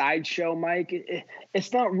circus sideshow, Mike.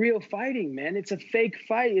 It's not real fighting, man. It's a fake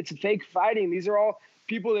fight. It's fake fighting. These are all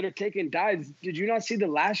people that are taking dives. Did you not see the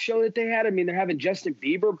last show that they had? I mean, they're having Justin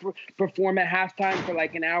Bieber perform at halftime for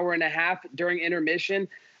an hour and a half during intermission.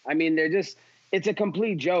 I mean, it's a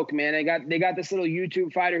complete joke, man. They got this little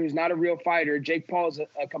YouTube fighter who's not a real fighter. Jake Paul is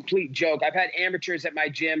a complete joke. I've had amateurs at my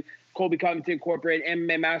gym, Colby, Covington Incorporated,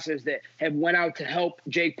 MMA Masters, that have went out to help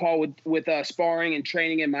Jake Paul with sparring and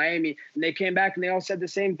training in Miami. And they came back and they all said the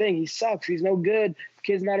same thing. He sucks. He's no good. The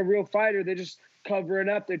kid's not a real fighter. They're just covering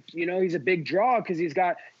up that, he's a big draw because he's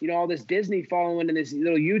got, all this Disney following and this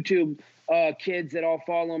little YouTube kids that all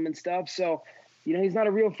follow him and stuff. So, he's not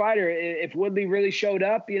a real fighter. If Woodley really showed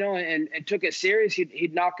up, and took it serious,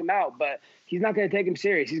 he'd knock him out. But he's not going to take him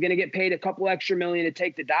serious. He's going to get paid a couple extra million to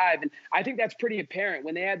take the dive. And I think that's pretty apparent.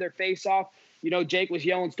 When they had their face-off, Jake was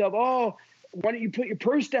yelling stuff, "Oh, why don't you put your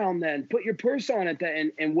purse down then? Put your purse on it."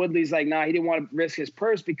 And Woodley's like, nah, he didn't want to risk his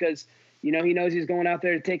purse because, he knows he's going out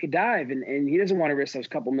there to take a dive. And he doesn't want to risk those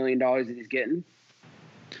couple $1 million that he's getting.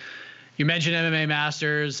 You mentioned MMA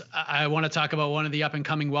Masters. I want to talk about one of the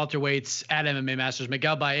up-and-coming welterweights at MMA Masters.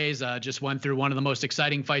 Miguel Baeza just went through one of the most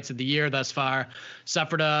exciting fights of the year thus far.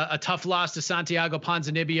 Suffered a tough loss to Santiago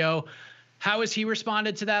Ponzinibbio. How has he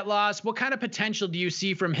responded to that loss? What kind of potential do you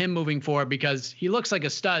see from him moving forward? Because he looks like a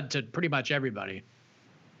stud to pretty much everybody.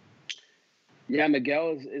 Yeah,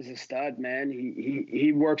 Miguel is a stud, man.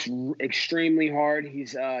 He works extremely hard.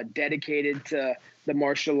 He's dedicated to the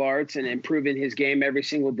martial arts and improving his game every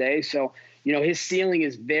single day. So, his ceiling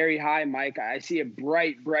is very high, Mike. I see a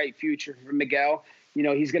bright future for Miguel.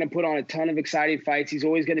 He's going to put on a ton of exciting fights. He's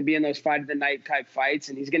always going to be in those fight of the night type fights,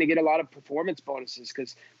 and he's going to get a lot of performance bonuses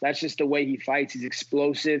because that's just the way he fights. He's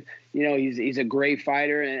explosive. He's a great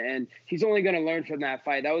fighter, and he's only going to learn from that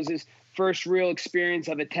fight. That was his first real experience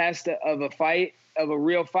of a test of a fight, of a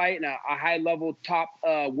real fight, and a high-level top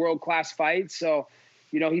world-class fight. So,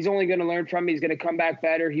 he's only going to learn from it. He's going to come back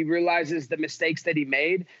better. He realizes the mistakes that he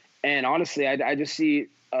made, and honestly, I just see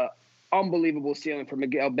unbelievable ceiling for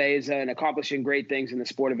Miguel Baeza and accomplishing great things in the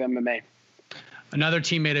sport of MMA. Another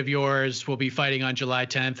teammate of yours will be fighting on July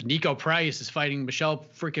 10th. Nico Price is fighting Michelle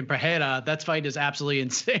freaking Pereira. That fight is absolutely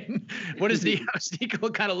insane. How's Nico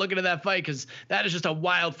kind of looking at that fight? Because that is just a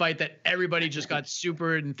wild fight that everybody just got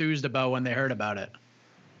super enthused about when they heard about it.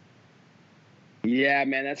 Yeah,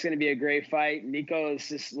 man, that's going to be a great fight. Nico is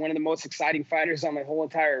just one of the most exciting fighters on the whole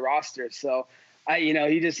entire roster. So,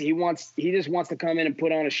 he just wants to come in and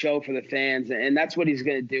put on a show for the fans, and that's what he's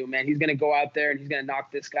going to do, man. He's going to go out there and he's going to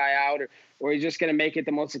knock this guy out, or he's just going to make it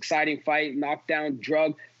the most exciting fight, knockdown,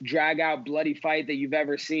 drag out, bloody fight that you've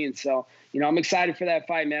ever seen. So, I'm excited for that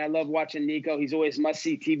fight, man. I love watching Nico. He's always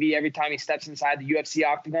must-see TV every time he steps inside the UFC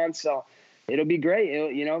octagon. So it'll be great.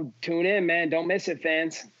 Tune in, man. Don't miss it,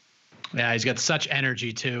 fans. Yeah, he's got such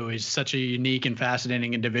energy too. He's such a unique and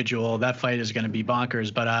fascinating individual. That fight is going to be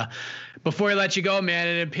bonkers. But before I let you go, man,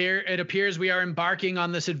 it appears we are embarking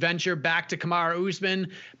on this adventure back to Kamaru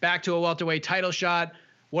Usman, back to a welterweight title shot.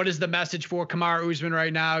 What is the message for Kamaru Usman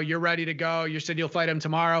right now? You're ready to go. You said you'll fight him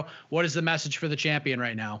tomorrow. What is the message for the champion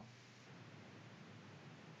right now?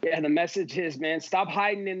 Yeah, the message is, man, stop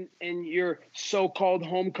hiding in your so-called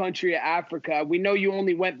home country of Africa. We know you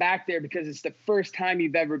only went back there because it's the first time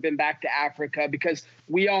you've ever been back to Africa, because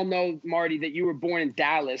we all know, Marty, that you were born in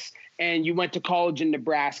Dallas and you went to college in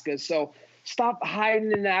Nebraska. So stop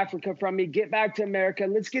hiding in Africa from me. Get back to America.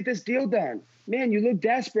 Let's get this deal done. Man, you look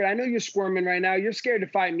desperate. I know you're squirming right now. You're scared to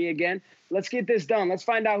fight me again. Let's get this done. Let's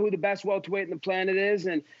find out who the best welterweight in the planet is.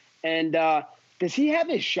 And does he have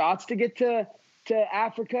his shots to get to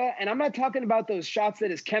Africa? And I'm not talking about those shots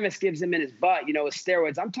that his chemist gives him in his butt, his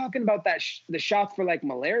steroids. I'm talking about the shots for like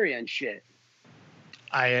malaria and shit.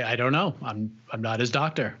 I don't know. I'm not his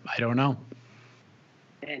doctor. I don't know.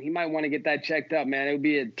 And he might want to get that checked up, man. It would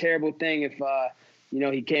be a terrible thing if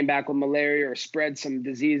he came back with malaria or spread some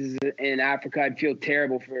diseases in Africa. I'd feel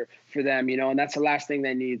terrible for them, and that's the last thing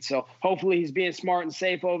they need. So hopefully he's being smart and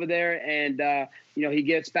safe over there, and he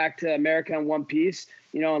gets back to America in one piece.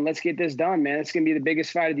 And let's get this done, man. It's going to be the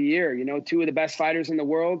biggest fight of the year. Two of the best fighters in the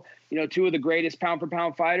world, two of the greatest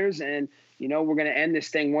pound-for-pound fighters. And, we're going to end this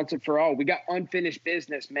thing once and for all. We got unfinished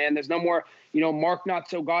business, man. There's no more, Mark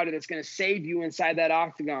Not-So-Goddard that's going to save you inside that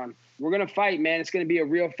octagon. We're going to fight, man. It's going to be a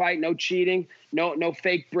real fight. No cheating, no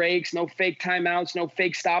fake breaks, no fake timeouts, no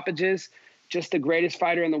fake stoppages. Just the greatest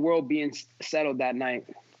fighter in the world being settled that night.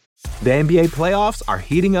 The NBA playoffs are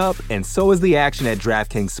heating up, and so is the action at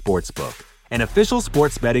DraftKings Sportsbook, an official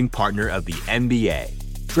sports betting partner of the NBA.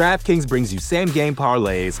 DraftKings brings you same-game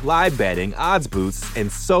parlays, live betting, odds boosts, and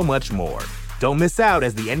so much more. Don't miss out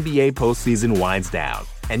as the NBA postseason winds down.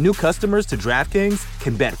 And new customers to DraftKings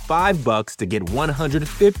can bet $5 to get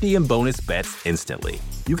 $150 in bonus bets instantly.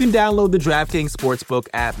 You can download the DraftKings Sportsbook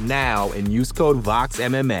app now and use code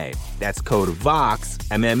VOXMMA. That's code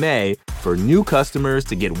VOXMMA for new customers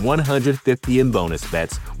to get $150 in bonus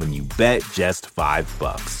bets when you bet just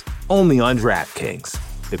 $5. Only on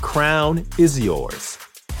DraftKings. The crown is yours.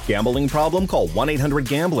 Gambling problem? Call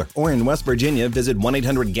 1-800-GAMBLER. Or in West Virginia, visit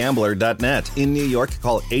 1-800-GAMBLER.net. In New York,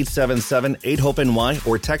 call 877-8-HOPE-NY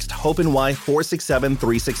or text HOPE-NY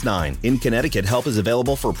 467-369. In Connecticut, help is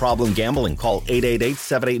available for problem gambling. Call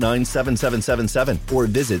 888-789-7777 or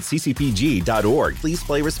visit ccpg.org. Please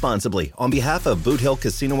play responsibly. On behalf of Boot Hill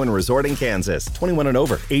Casino and Resort in Kansas, 21 and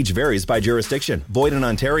over. Age varies by jurisdiction. Void in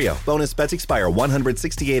Ontario. Bonus bets expire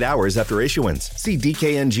 168 hours after issuance. See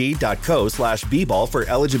dkng.co/bball for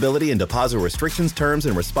eligibility and deposit restrictions, terms,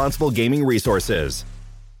 and responsible gaming resources.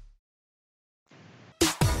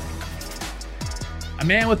 A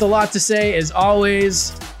man with a lot to say, as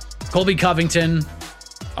always, Colby Covington.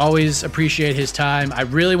 Always appreciate his time. I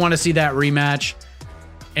really want to see that rematch.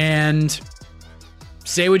 And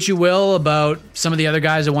say what you will about some of the other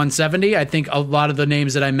guys at 170. I think a lot of the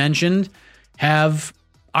names that I mentioned have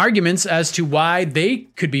arguments as to why they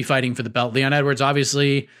could be fighting for the belt. Leon Edwards,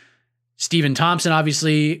 obviously. Stephen Thompson,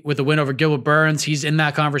 obviously, with the win over Gilbert Burns. He's in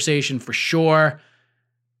that conversation for sure.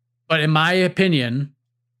 But in my opinion,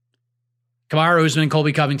 Kamaru Usman and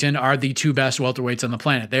Colby Covington are the two best welterweights on the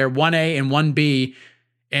planet. They're 1A and 1B,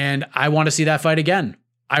 and I want to see that fight again.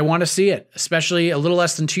 I want to see it, especially a little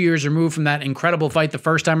less than 2 years removed from that incredible fight the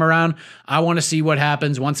first time around. I want to see what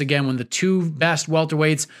happens once again when the two best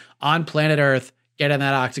welterweights on planet Earth get in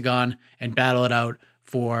that octagon and battle it out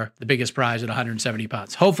for the biggest prize at 170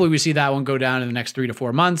 pounds. Hopefully we see that one go down in the next 3 to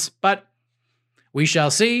 4 months, but we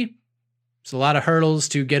shall see. It's a lot of hurdles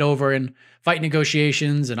to get over in fight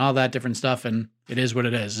negotiations and all that different stuff, and it is what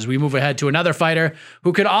it is. As we move ahead to another fighter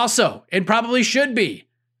who could also, and probably should be,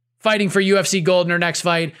 fighting for UFC gold in her next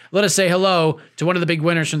fight, let us say hello to one of the big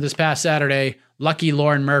winners from this past Saturday, lucky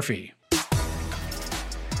Lauren Murphy.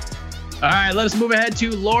 All right, let us move ahead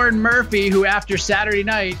to Lauren Murphy, who after Saturday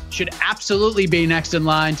night should absolutely be next in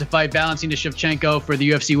line to fight Valentina Shevchenko for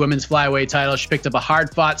the UFC Women's Flyweight title. She picked up a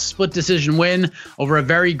hard-fought split decision win over a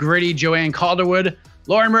very gritty Joanne Calderwood.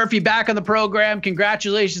 Lauren Murphy back on the program.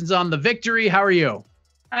 Congratulations on the victory. How are you?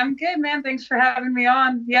 I'm good, man. Thanks for having me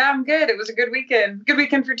on. Yeah, I'm good. It was a good weekend. Good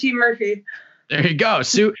weekend for Team Murphy. There you go.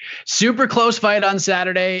 Super close fight on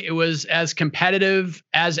Saturday. It was as competitive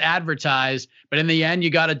as advertised, but in the end, you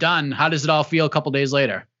got it done. How does it all feel a couple days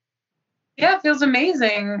later? Yeah, it feels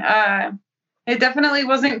amazing. It definitely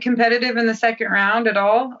wasn't competitive in the second round at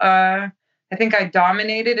all. I think I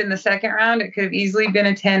dominated in the second round. It could have easily been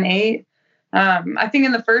a 10-8. I think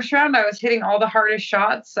in the first round, I was hitting all the hardest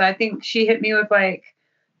shots. I think she hit me with like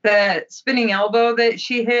the spinning elbow that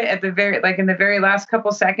she hit at the very, like in the very last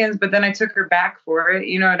couple seconds, but then I took her back for it.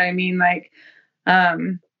 You know what I mean? Like,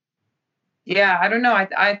 yeah, I don't know.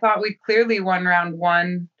 I thought we clearly won round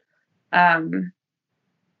one.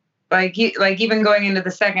 Like even going into the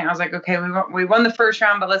second, I was like, okay, we won the first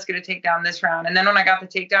round, but let's get a takedown this round. And then when I got the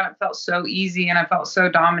takedown, it felt so easy and I felt so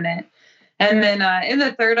dominant. And then in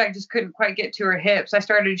the third, I just couldn't quite get to her hips. I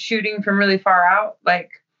started shooting from really far out, like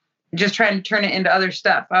just trying to turn it into other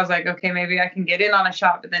stuff. I was like, okay, maybe I can get in on a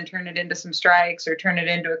shot, but then turn it into some strikes or turn it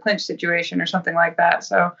into a clinch situation or something like that.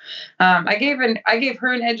 So I gave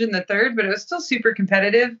her an edge in the third, but it was still super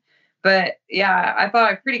competitive. But yeah, I thought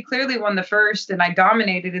I pretty clearly won the first and I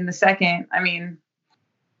dominated in the second. I mean,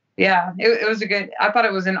 yeah, it was I thought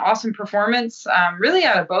it was an awesome performance, really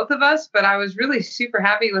out of both of us, but I was really super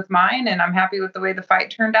happy with mine and I'm happy with the way the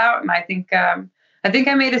fight turned out. And I think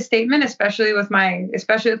I made a statement, especially with my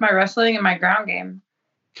wrestling and my ground game.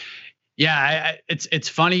 Yeah, it's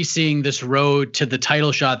funny seeing this road to the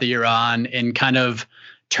title shot that you're on and kind of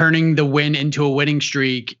turning the win into a winning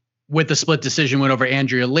streak with the split decision win over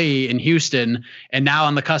Andrea Lee in Houston, and now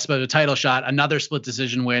on the cusp of a title shot, another split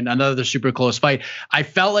decision win, another super close fight. I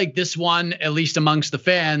felt like this one, at least amongst the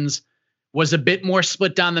fans, was a bit more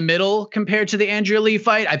split down the middle compared to the Andrea Lee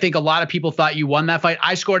fight. I think a lot of people thought you won that fight.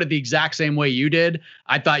 I scored it the exact same way you did.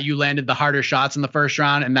 I thought you landed the harder shots in the first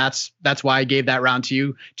round, and that's why I gave that round to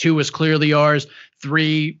you. 2 was clearly yours.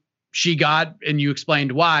 3 she got, and you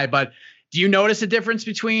explained why. But do you notice a difference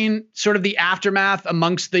between sort of the aftermath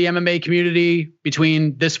amongst the MMA community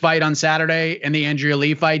between this fight on Saturday and the Andrea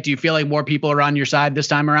Lee fight? Do you feel like more people are on your side this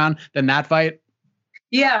time around than that fight?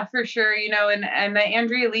 Yeah, for sure. You know, and the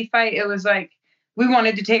Andrea Lee fight, it was like, we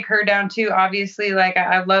wanted to take her down too. Obviously, like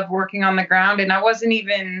I love working on the ground, and I wasn't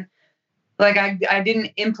even like, I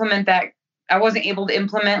didn't implement that. I wasn't able to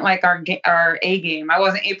implement like our A game. I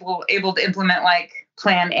wasn't able to implement like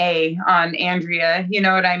plan A on Andrea, you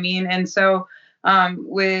know what I mean? And so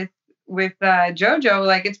with JoJo,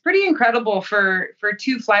 like it's pretty incredible for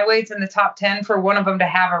 2 flyweights in the top 10 for one of them to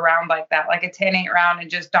have a round like that, like a 10-8 round and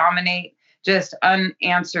just dominate just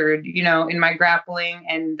unanswered, in my grappling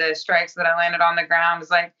and the strikes that I landed on the ground.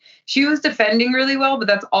 It's like she was defending really well, but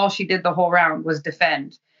that's all she did the whole round was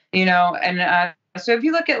defend, and so if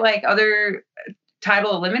you look at like other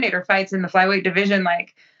title eliminator fights in the flyweight division,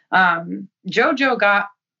 like JoJo got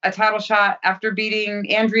a title shot after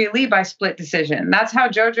beating Andrea Lee by split decision. That's how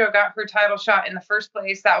JoJo got her title shot in the first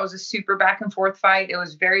place. That was a super back and forth fight. It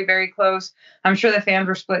was very, very close. I'm sure the fans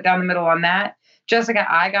were split down the middle on that. Jessica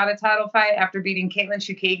I got a title fight after beating Caitlin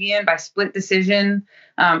Chookagian by split decision.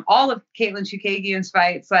 All of Caitlin Chookagian's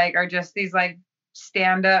fights are just these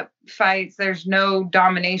stand-up fights. There's no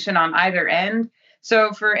domination on either end.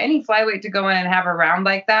 So for any flyweight to go in and have a round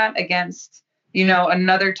like that against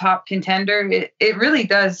another top contender, it really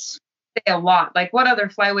does say a lot. Like, what other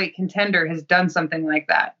flyweight contender has done something like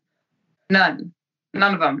that? None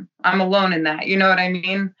of them. I'm alone in that. You know what I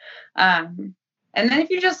mean? And then if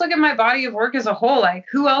you just look at my body of work as a whole, like,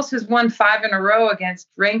 who else has won 5 in a row against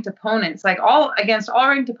ranked opponents? Like, against all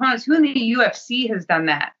ranked opponents, who in the UFC has done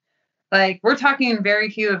that? Like, we're talking very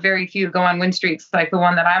few go on win streaks like the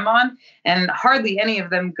one that I'm on, and hardly any of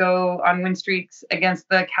them go on win streaks against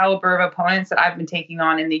the caliber of opponents that I've been taking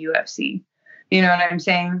on in the UFC. You know what I'm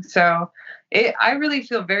saying? So I really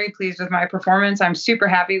feel very pleased with my performance. I'm super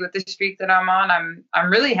happy with the streak that I'm on.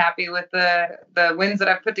 I'm really happy with the wins that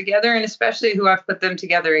I've put together, and especially who I've put them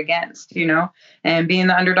together against, and being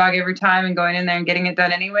the underdog every time and going in there and getting it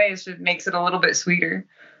done anyway, it makes it a little bit sweeter.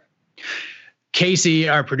 Casey,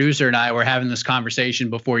 our producer, and I were having this conversation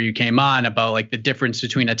before you came on about like the difference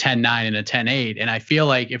between a 10-9 and a 10-8. And I feel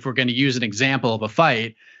like if we're going to use an example of a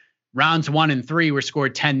fight, rounds 1 and 3 were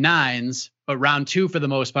scored 10-9s, but round 2 for the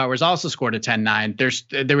most part was also scored a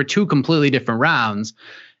 10-9. There were 2 completely different rounds.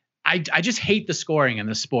 I just hate the scoring in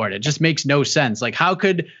the sport. It just makes no sense. Like, how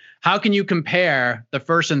can you compare the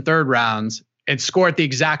first and third rounds and score it the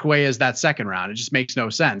exact way as that second round? It just makes no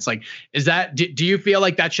sense. Like, do you feel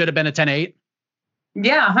like that should have been a 10-8?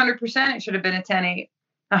 Yeah, 100%. It should have been a 10-8.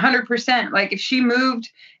 100%. Like, if she moved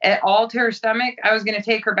at all to her stomach, I was going to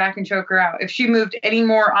take her back and choke her out. If she moved any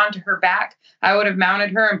more onto her back, I would have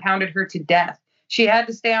mounted her and pounded her to death. She had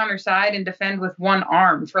to stay on her side and defend with one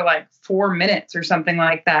arm for like 4 minutes or something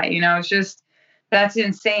like that. It's just, that's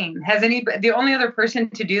insane. The only other person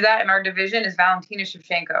to do that in our division is Valentina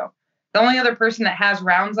Shevchenko. The only other person that has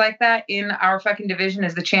rounds like that in our fucking division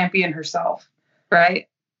is the champion herself. Right?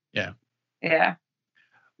 Yeah. Yeah.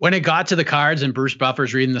 When it got to the cards and Bruce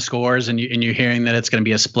Buffer's reading the scores and you're hearing that it's going to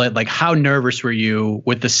be a split, like, how nervous were you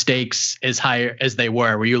with the stakes as high as they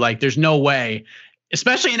were? Were you like, there's no way,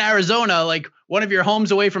 especially in Arizona, like one of your homes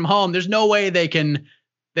away from home, there's no way they could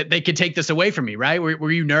take this away from me, right?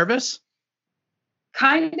 Were you nervous?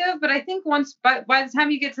 Kind of, but I think by the time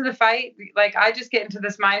you get to the fight, like, I just get into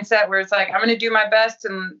this mindset where it's like, I'm going to do my best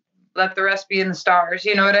and let the rest be in the stars.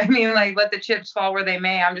 You know what I mean? Like, let the chips fall where they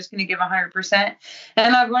may. I'm just going to give 100%.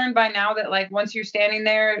 And I've learned by now that, like, once you're standing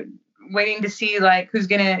there waiting to see like who's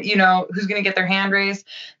going to get their hand raised,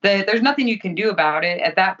 that there's nothing you can do about it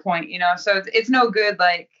at that point, so it's no good,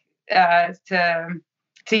 like, to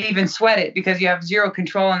even sweat it because you have zero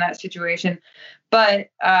control in that situation. But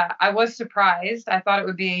I was surprised. I thought it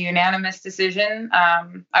would be a unanimous decision.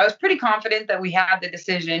 I was pretty confident that we had the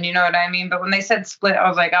decision, you know what I mean? But when they said split, I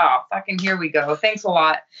was like, oh, fucking here we go. Thanks a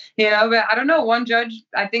lot. But I don't know. One judge,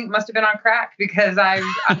 I think, must have been on crack because I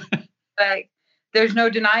like, there's no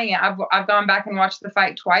denying it. I've gone back and watched the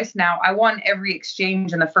fight twice now. I won every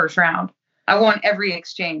exchange in the first round. I won every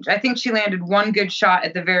exchange. I think she landed one good shot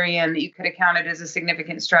at the very end that you could have counted as a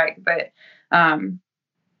significant strike. But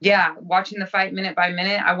yeah, watching the fight minute by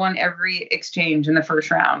minute, I won every exchange in the first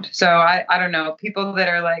round. So I don't know. People that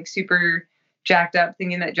are like super jacked up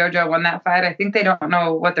thinking that JoJo won that fight, I think they don't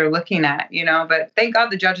know what they're looking at, but thank God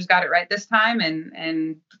the judges got it right this time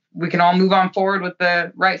and we can all move on forward with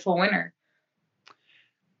the rightful winner.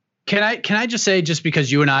 Can I just say, just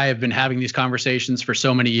because you and I have been having these conversations for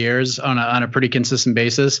so many years on a pretty consistent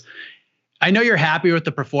basis, I know you're happy with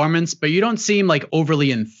the performance, but you don't seem like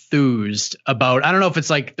overly enthused about, I don't know if it's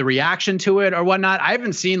like the reaction to it or whatnot. I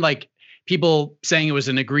haven't seen like people saying it was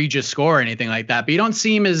an egregious score or anything like that, but you don't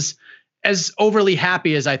seem as overly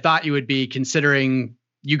happy as I thought you would be, considering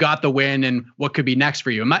you got the win and what could be next for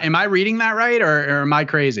you. Am I reading that right, or am I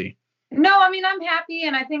crazy? No, I mean, I'm happy,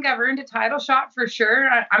 and I think I've earned a title shot for sure.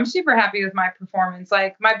 I'm super happy with my performance.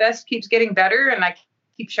 Like, my best keeps getting better, and I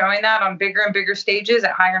keep showing that on bigger and bigger stages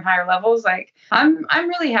at higher and higher levels. Like, I'm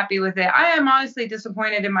really happy with it. I am honestly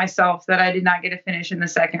disappointed in myself that I did not get a finish in the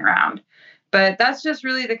second round. But that's just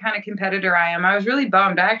really the kind of competitor I am. I was really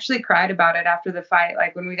bummed. I actually cried about it after the fight.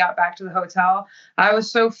 Like, when we got back to the hotel, I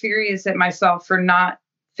was so furious at myself for not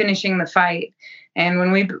finishing the fight. And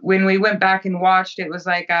when we went back and watched, it was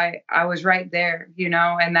like I was right there, you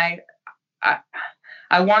know, and I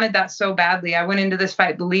wanted that so badly. I went into this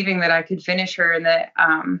fight believing that I could finish her and that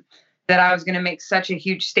I was going to make such a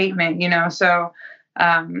huge statement, you know. So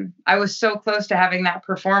I was so close to having that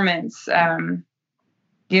performance,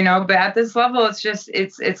 you know. But at this level,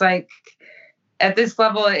 it's like at this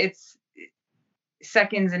level, it's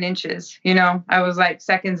seconds and inches, you know. I was like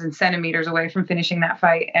seconds and centimeters away from finishing that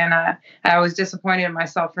fight, and I was disappointed in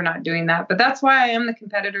myself for not doing that. But that's why I am the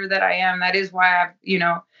competitor that I am. That is why I've, you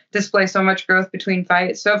know, display so much growth between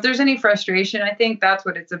fights. So if there's any frustration, I think that's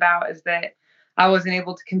what it's about, is that I wasn't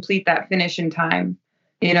able to complete that finish in time,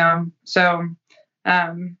 you know. So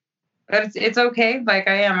but it's okay. Like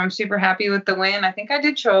I'm super happy with the win. I think I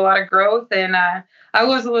did show a lot of growth, and I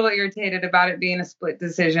was a little irritated about it being a split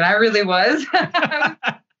decision. I really was.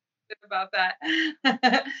 I was about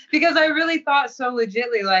that because I really thought so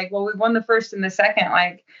legitly, like, well, we won the first and the second.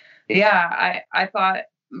 Like, yeah, I thought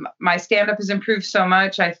my stand-up has improved so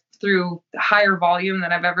much. I threw higher volume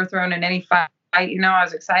than I've ever thrown in any fight. You know, I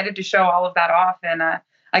was excited to show all of that off, and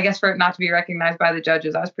I guess for it not to be recognized by the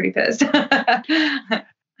judges, I was pretty pissed.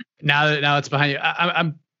 Now it's behind you.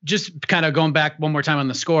 I'm just kind of going back one more time on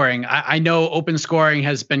the scoring. I know open scoring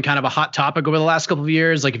has been kind of a hot topic over the last couple of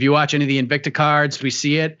years. Like if you watch any of the Invicta cards, we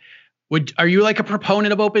see it. Are you like a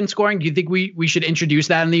proponent of open scoring? Do you think we should introduce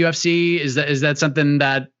that in the UFC? Is that something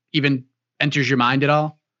that even enters your mind at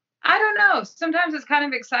all? I don't know. Sometimes it's kind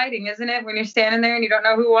of exciting, isn't it? When you're standing there and you don't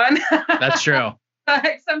know who won. That's true.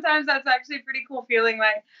 Like sometimes that's actually a pretty cool feeling.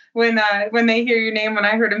 Like when they hear your name, when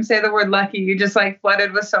I heard him say the word lucky, you just like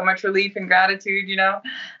flooded with so much relief and gratitude, you know?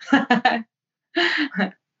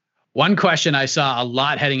 One question I saw a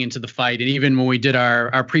lot heading into the fight, and even when we did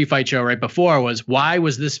our pre-fight show right before, was why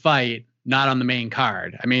was this fight not on the main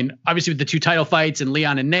card? I mean, obviously with the two title fights and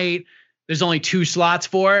Leon and Nate, there's only 2 slots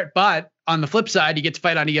for it, but on the flip side, you get to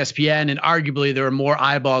fight on ESPN, and arguably there were more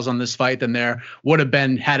eyeballs on this fight than there would have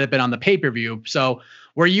been had it been on the pay-per-view. So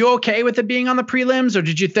were you okay with it being on the prelims, or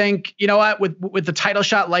did you think, you know what, with the title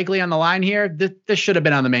shot likely on the line here, this should have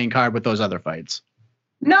been on the main card with those other fights?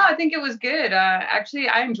 No, I think it was good. Actually,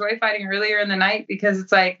 I enjoy fighting earlier in the night because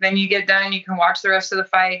it's like then you get done, you can watch the rest of the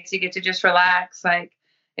fights, you get to just relax. Like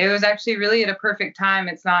it was actually really at a perfect time.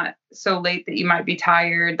 It's not so late that you might be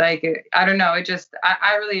tired. Like, I don't know.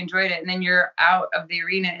 I really enjoyed it. And then you're out of the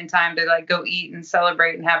arena in time to like go eat and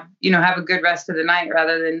celebrate and have a good rest of the night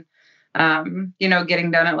rather than, getting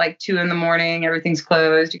done at like 2 a.m. Everything's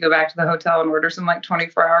closed. You go back to the hotel and order some like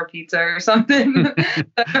 24-hour pizza or something.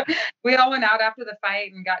 We all went out after the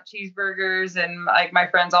fight and got cheeseburgers, and like my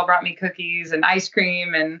friends all brought me cookies and ice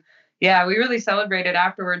cream, and yeah, we really celebrated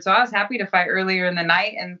afterwards. So I was happy to fight earlier in the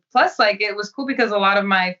night. And plus, like, it was cool because a lot of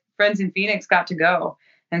my friends in Phoenix got to go.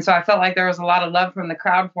 And so I felt like there was a lot of love from the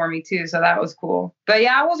crowd for me, too. So that was cool. But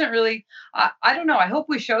yeah, I wasn't really, I don't know. I hope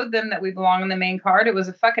we showed them that we belong on the main card. It was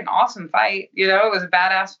a fucking awesome fight. You know, it was a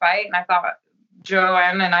badass fight. And I thought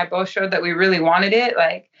Joanne and I both showed that we really wanted it.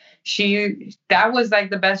 Like, that was like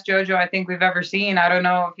the best JoJo I think we've ever seen. I don't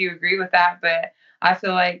know if you agree with that, but I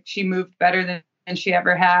feel like she moved better than she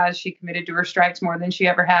ever has. She committed to her strikes more than she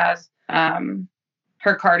ever has.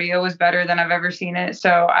 Her cardio was better than I've ever seen it.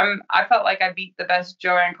 So I felt like I beat the best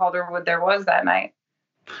Joanne Calderwood there was that night.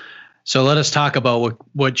 So let us talk about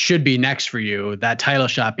what should be next for you, that title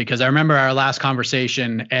shot, because I remember our last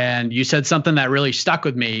conversation and you said something that really stuck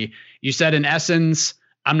with me. You said, in essence,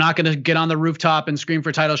 I'm not going to get on the rooftop and scream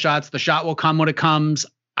for title shots. The shot will come when it comes.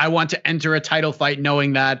 I want to enter a title fight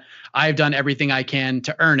knowing that I've done everything I can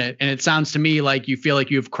to earn it. And it sounds to me like you feel like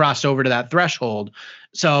you've crossed over to that threshold.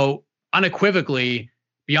 So unequivocally,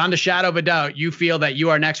 beyond a shadow of a doubt, you feel that you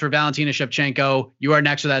are next for Valentina Shevchenko. You are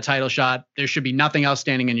next for that title shot. There should be nothing else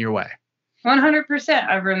standing in your way. 100%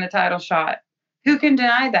 I've earned the title shot. Who can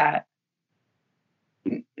deny that?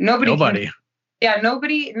 Nobody. Yeah,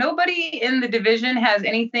 nobody in the division has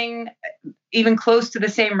anything even close to the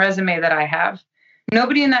same resume that I have.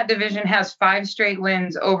 Nobody in that division has 5 straight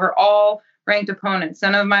wins over all ranked opponents.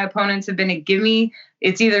 None of my opponents have been a gimme.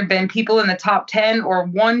 It's either been people in the top 10 or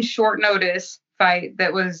one short notice fight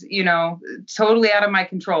that was, totally out of my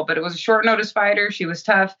control. But it was a short notice fighter. She was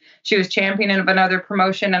tough. She was champion of another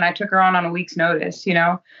promotion, and I took her on a week's notice,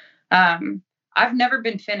 I've never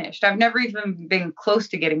been finished. I've never even been close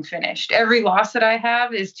to getting finished. Every loss that I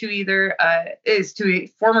have is to either is to a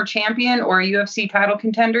former champion or a UFC title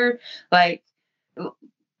contender. Like,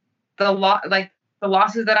 the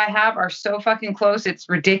losses that I have are so fucking close. It's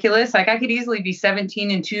ridiculous. Like, I could easily be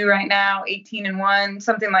 17-2 right now, 18-1,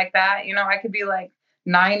 something like that. I could be like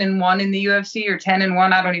 9-1 in the UFC or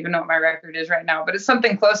 10-1. I don't even know what my record is right now, but it's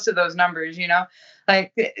something close to those numbers, you know,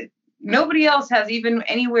 like nobody else has even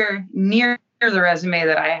anywhere near the resume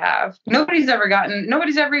that I have. Nobody's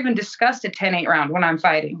ever even discussed a 10-8 round when I'm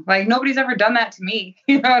fighting. Like nobody's ever done that to me.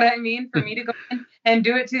 You know what I mean? For me to go in and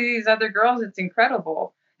do it to these other girls, it's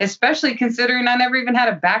incredible, especially considering I never even had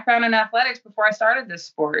a background in athletics before I started this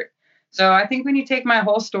sport. So I think when you take my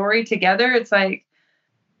whole story together, it's like,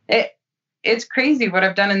 it's crazy what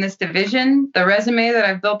I've done in this division. The resume that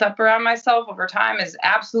I've built up around myself over time is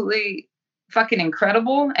absolutely fucking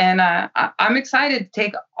incredible. And I'm excited to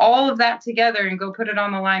take all of that together and go put it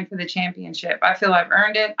on the line for the championship. I feel I've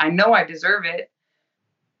earned it. I know I deserve it.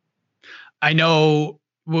 I know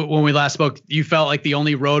when we last spoke, you felt like the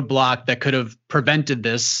only roadblock that could have prevented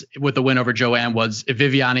this with the win over Joanne was if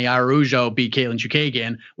Viviane Araújo beat Katlyn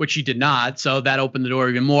Chookagian, which she did not. So that opened the door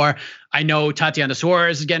even more. I know Tatiana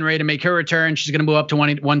Suarez is getting ready to make her return. She's going to move up to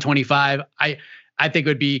 125. I think it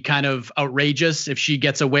would be kind of outrageous if she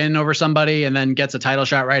gets a win over somebody and then gets a title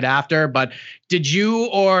shot right after. But did you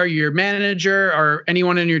or your manager or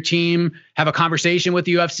anyone in your team have a conversation with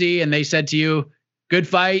the UFC and they said to you, good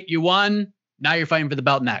fight, you won, now you're fighting for the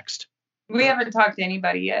belt next? We haven't talked to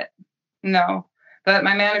anybody yet. No. But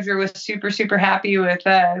my manager was super, super happy with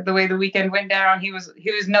the way the weekend went down. He was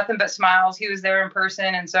nothing but smiles. He was there in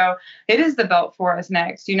person. And so it is the belt for us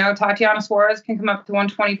next. You know, Tatiana Suarez can come up to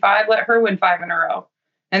 125. Let her win 5 in a row.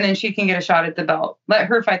 And then she can get a shot at the belt. Let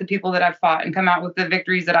her fight the people that I've fought and come out with the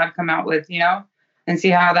victories that I've come out with, you know, and see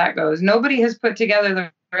how that goes. Nobody has put together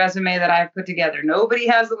the resume that I've put together. Nobody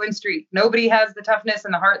has the win streak. Nobody has the toughness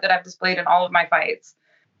and the heart that I've displayed in all of my fights.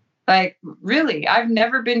 Like, really, I've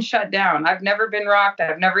never been shut down. I've never been rocked.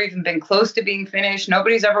 I've never even been close to being finished.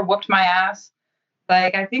 Nobody's ever whooped my ass.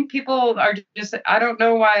 Like, I think people are just, I don't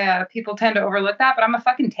know why people tend to overlook that, but I'm a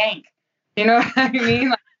fucking tank. You know what I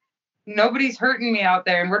mean? Like, nobody's hurting me out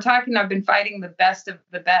there. And we're talking, I've been fighting the best of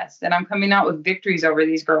the best. And I'm coming out with victories over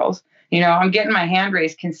these girls. You know, I'm getting my hand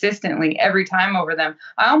raised consistently every time over them.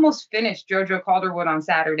 I almost finished JoJo Calderwood on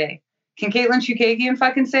Saturday. Can Katlyn Chookagian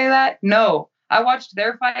fucking say that? No. I watched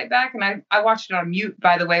their fight back, and I watched it on mute,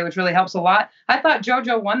 by the way, which really helps a lot. I thought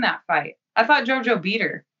JoJo won that fight. I thought JoJo beat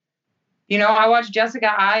her. You know, I watched Jessica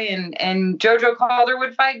Eye and JoJo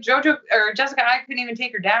Calderwood fight. Jessica Eye couldn't even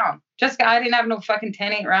take her down. Jessica Eye didn't have no fucking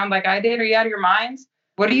 10-8 round like I did. Are you out of your minds?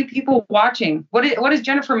 What are you people watching? What has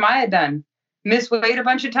Jennifer Maia done? Miss weight a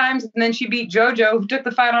bunch of times, and then she beat JoJo, who took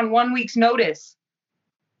the fight on 1 week's notice.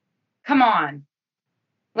 Come on.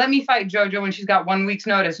 Let me fight JoJo when she's got 1 week's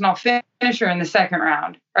notice, and I'll finish her in the second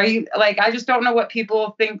round. Are you, like, I just don't know what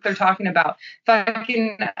people think they're talking about.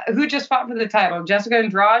 Fucking, who just fought for the title? Jessica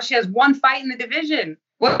Andrade? She has 1 fight in the division.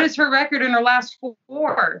 What is her record in her last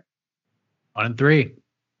 4? 1-3.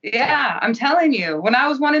 Yeah, I'm telling you. When I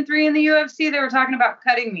was 1-3 in the UFC, they were talking about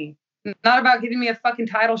cutting me, not about giving me a fucking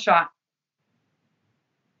title shot.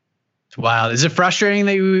 It's wild. Is it frustrating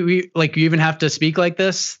that you even have to speak like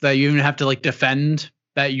this? That you even have to like defend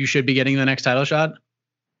that you should be getting the next title shot?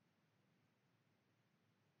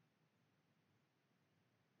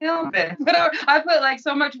 A little bit. But I put like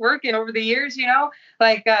so much work in over the years, you know,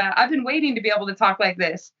 like I've been waiting to be able to talk like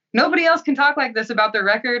this. Nobody else can talk like this about their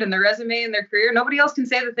record and their resume and their career. Nobody else can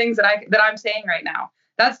say the things that I'm saying right now.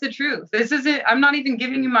 That's the truth. This isn't, I'm not even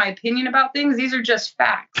giving you my opinion about things. These are just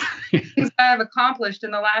facts. Things I have accomplished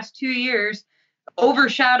in the last 2 years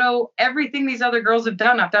overshadow everything these other girls have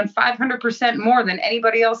done. I've done 500% more than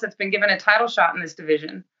anybody else that's been given a title shot in this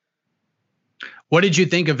division. What did you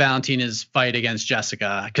think of Valentina's fight against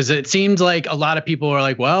Jessica? Because it seems like a lot of people are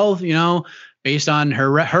like, well, you know, based on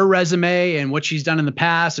her resume and what she's done in the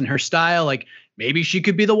past and her style, like maybe she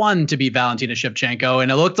could be the one to beat Valentina Shevchenko.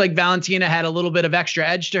 And it looked like Valentina had a little bit of extra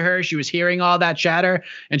edge to her. She was hearing all that chatter,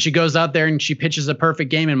 and she goes out there and she pitches a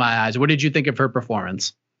perfect game in my eyes. What did you think of her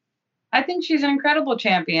performance? I think she's an incredible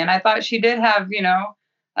champion. I thought she did have, you know,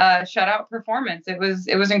 a shutout performance. It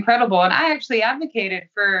was incredible. And I actually advocated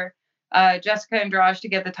for Jessica Andrade to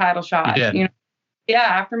get the title shot. You did. You know? Yeah,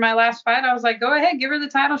 after my last fight, I was like, go ahead, give her the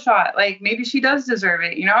title shot. Like, maybe she does deserve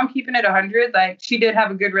it. You know, I'm keeping it 100. Like, she did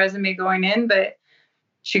have a good resume going in, but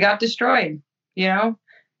she got destroyed. You know,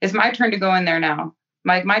 it's my turn to go in there now.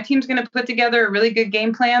 My team's going to put together a really good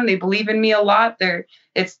game plan. They believe in me a lot.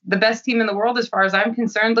 It's the best team in the world as far as I'm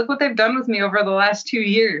concerned. Look what they've done with me over the last 2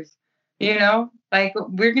 years. You know, like,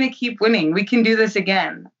 we're going to keep winning. We can do this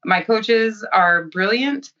again. My coaches are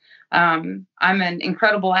brilliant. I'm an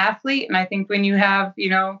incredible athlete. And I think when you have, you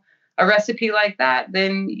know, a recipe like that,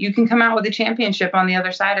 then you can come out with a championship on the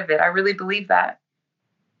other side of it. I really believe that.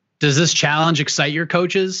 Does this challenge excite your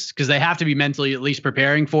coaches? Because they have to be mentally at least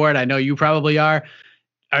preparing for it. I know you probably are.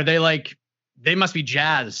 are they like, they must be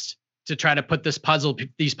jazzed to try to put these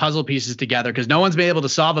puzzle pieces together because no one's been able to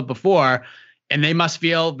solve it before. And they must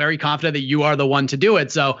feel very confident that you are the one to do it.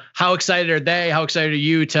 So how excited are they? How excited are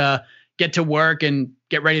you to get to work and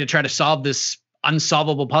get ready to try to solve this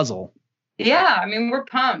unsolvable puzzle? Yeah, I mean, we're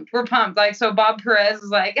pumped. We're pumped. Like, so Bob Perez is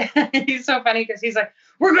like, he's so funny because he's like,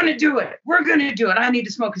 we're going to do it. We're going to do it. I need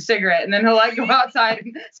to smoke a cigarette. And then he'll like go outside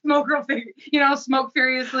and smoke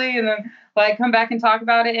furiously and then like come back and talk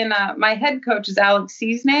about it. And my head coach is Alex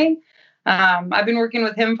Cisne. I've been working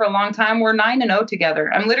with him for a long time. We're 9-0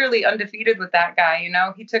 together. I'm literally undefeated with that guy. You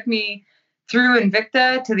know, he took me through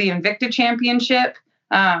Invicta to the Invicta championship.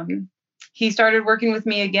 He started working with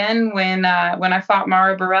me again when I fought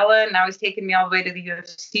Mara Barella, and now he's taken me all the way to the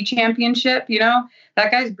UFC championship. You know,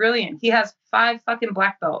 that guy's brilliant. He has 5 fucking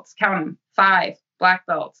black belts. Count them, 5 black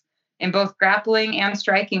belts in both grappling and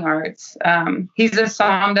striking arts. He's a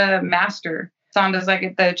Sanda master. Sanda's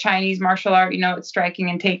like the Chinese martial art, you know, it's striking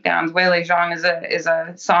and takedowns. Weili Zhang is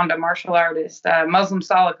a Sanda martial artist. Muslim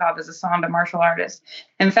Salikov is a Sanda martial artist.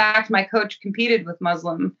 In fact, my coach competed with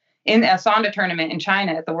Muslim in a Sanda tournament in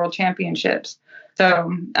China at the World Championships.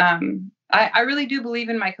 So I really do believe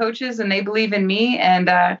in my coaches and they believe in me. And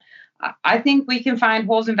I think we can find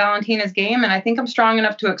holes in Valentina's game. And I think I'm strong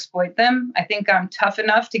enough to exploit them. I think I'm tough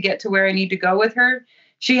enough to get to where I need to go with her.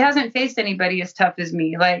 She hasn't faced anybody as tough as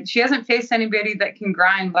me. Like, she hasn't faced anybody that can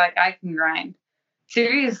grind like I can grind.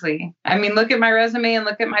 Seriously. I mean, look at my resume and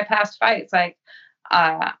look at my past fights. Like,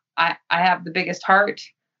 I have the biggest heart.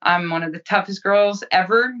 I'm one of the toughest girls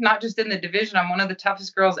ever, not just in the division. I'm one of the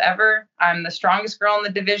toughest girls ever. I'm the strongest girl in the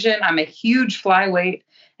division. I'm a huge flyweight.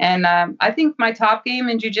 And I think my top game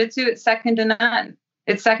in jiu-jitsu, it's second to none.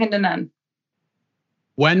 It's second to none.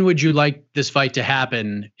 When would you like this fight to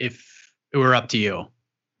happen if it were up to you?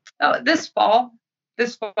 Oh, this fall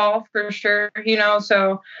for sure. You know,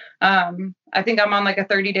 so I think I'm on like a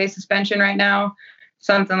 30-day suspension right now.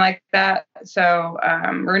 Something like that. So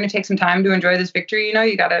we're going to take some time to enjoy this victory. You know,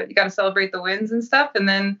 you gotta celebrate the wins and stuff. And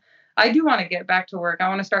then I do want to get back to work. I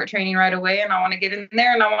want to start training right away and I want to get in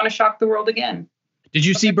there and I want to shock the world again. Did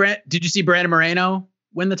you see Brandon Moreno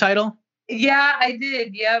win the title? Yeah, I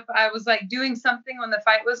did. Yep. I was like doing something when the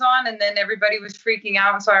fight was on and then everybody was freaking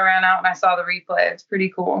out. And so I ran out and I saw the replay. It's pretty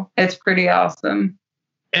cool. It's pretty awesome.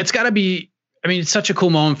 It's gotta be, I mean, it's such a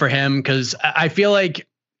cool moment for him because I feel like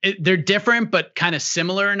they're different, but kind of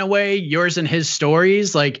similar in a way. Yours and his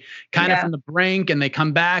stories, like kind of from the brink, and they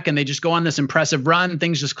come back and they just go on this impressive run.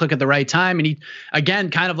 Things just click at the right time. And he, again,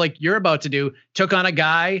 kind of like you're about to do, took on a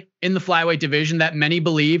guy in the flyweight division that many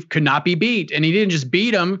believe could not be beat. And he didn't just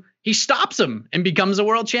beat him, he stops him and becomes a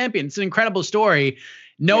world champion. It's an incredible story.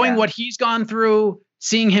 Knowing what he's gone through,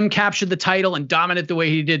 seeing him capture the title and dominate the way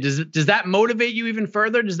he did, does that motivate you even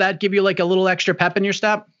further? Does that give you like a little extra pep in your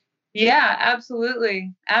step? Yeah,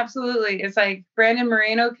 absolutely. Absolutely. It's like Brandon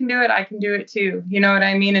Moreno can do it. I can do it too. You know what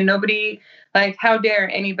I mean? And nobody, like, how dare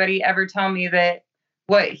anybody ever tell me that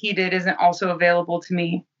what he did isn't also available to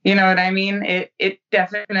me? You know what I mean? It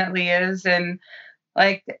definitely is. And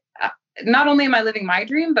like, not only am I living my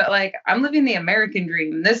dream, but like I'm living the American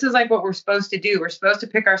dream. This is like what we're supposed to do. We're supposed to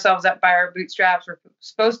pick ourselves up by our bootstraps. We're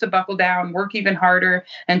supposed to buckle down, work even harder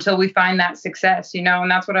until we find that success, you know, and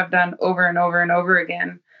that's what I've done over and over and over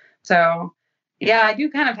again. So, yeah, I do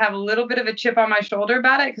kind of have a little bit of a chip on my shoulder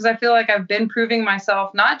about it because I feel like I've been proving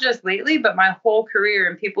myself, not just lately, but my whole career.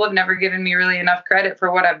 And people have never given me really enough credit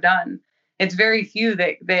for what I've done. It's very few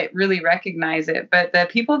that really recognize it. But the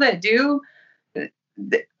people that do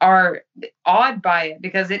are awed by it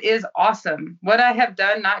because it is awesome. What I have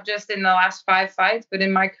done, not just in the last 5 fights, but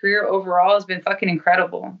in my career overall has been fucking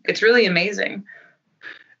incredible. It's really amazing.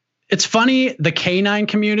 It's funny, the canine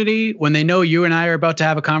community, when they know you and I are about to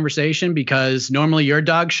have a conversation, because normally your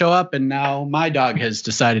dogs show up and now my dog has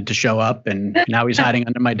decided to show up and now he's hiding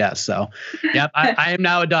under my desk. So, yep, I am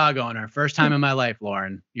now a dog owner. First time in my life,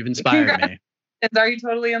 Lauren. You've inspired me. Are you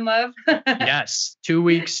totally in love? Yes. 2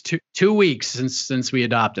 weeks, two weeks since we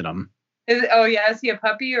adopted him. Is he a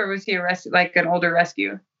puppy or was he a rescue, like an older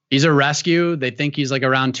rescue? He's a rescue. They think he's like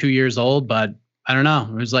around 2 years old, but I don't know.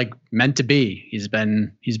 It was like meant to be. He's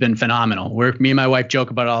been phenomenal. Me and my wife joke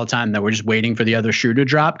about it all the time that we're just waiting for the other shoe to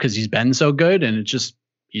drop because he's been so good, and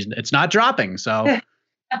it's not dropping. So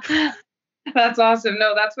that's awesome.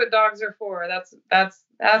 No, that's what dogs are for. That's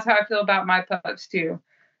how I feel about my pups too.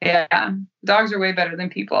 Yeah, dogs are way better than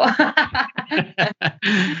people.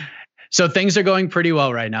 So things are going pretty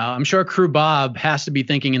well right now. I'm sure Crew Bob has to be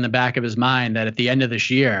thinking in the back of his mind that at the end of this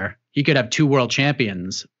year he could have 2 world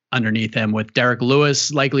champions underneath him, with Derek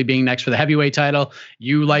Lewis likely being next for the heavyweight title,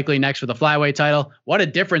 you likely next for the flyweight title. What a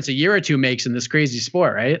difference a year or two makes in this crazy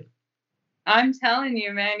sport, right? I'm telling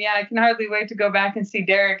you, man. Yeah, I can hardly wait to go back and see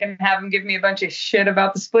Derek and have him give me a bunch of shit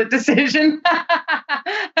about the split decision.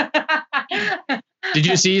 Did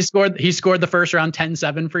you see he scored the first round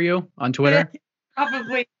 10-7 for you on Twitter?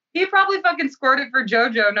 Probably. He probably fucking scored it for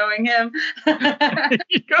JoJo, knowing him.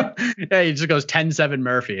 Yeah, he just goes 10-7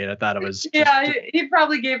 Murphy, and I thought it was... he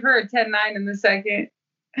probably gave her a 10-9 in the second.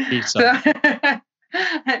 It's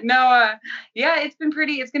been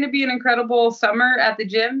pretty. It's going to be an incredible summer at the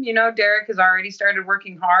gym. You know, Derek has already started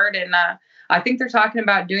working hard, and I think they're talking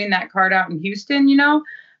about doing that card out in Houston, you know.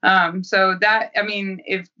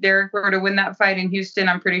 If Derek were to win that fight in Houston,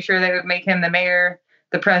 I'm pretty sure they would make him the mayor,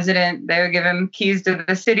 the president. They would give him keys to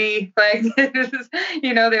the city. Like,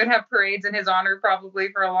 you know, they would have parades in his honor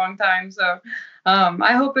probably for a long time. So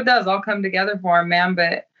I hope it does all come together for him, man.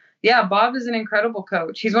 But yeah, Bob is an incredible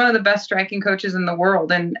coach. He's one of the best striking coaches in the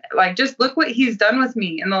world. And like, just look what he's done with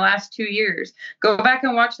me in the last 2 years. Go back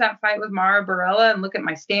and watch that fight with Mara Barella and look at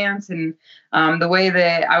my stance and the way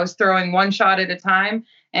that I was throwing one shot at a time.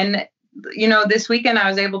 And, you know, this weekend I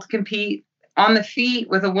was able to compete on the feet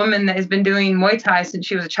with a woman that has been doing Muay Thai since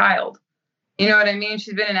she was a child. You know what I mean?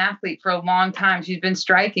 She's been an athlete for a long time. She's been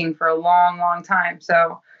striking for a long, long time.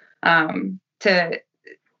 So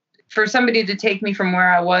for somebody to take me from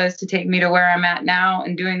where I was to take me to where I'm at now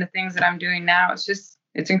and doing the things that I'm doing now,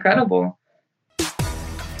 it's incredible.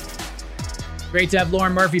 Great to have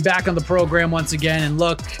Lauren Murphy back on the program once again. And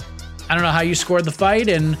look, I don't know how you scored the fight,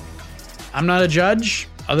 and I'm not a judge.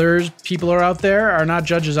 Other people are out there are not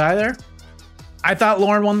judges either. I thought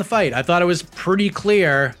Lauren won the fight. I thought it was pretty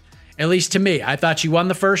clear, at least to me. I thought she won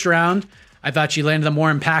the first round. I thought she landed the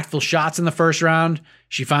more impactful shots in the first round.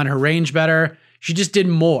 She found her range better. She just did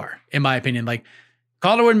more, in my opinion. Like,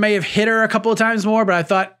 Calderwood may have hit her a couple of times more, but I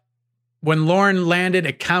thought when Lauren landed,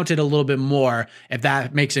 it counted a little bit more, if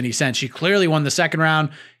that makes any sense. She clearly won the second round.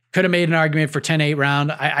 Could have made an argument for 10-8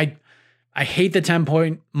 round. I hate the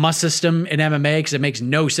 10-point must system in MMA because it makes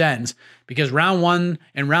no sense, because round 1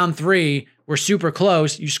 and round 3 were super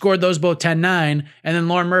close. You scored those both 10-9, and then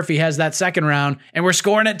Lauren Murphy has that second round, and we're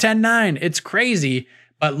scoring at 10-9. It's crazy,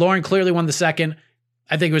 but Lauren clearly won the second.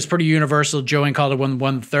 I think it was pretty universal. Joanne Calderwood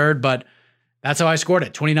won the third, but that's how I scored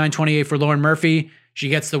it. 29-28 for Lauren Murphy. She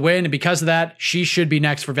gets the win, and because of that, she should be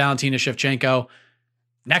next for Valentina Shevchenko.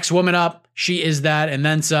 Next woman up, she is that, and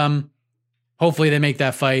then some. Hopefully they make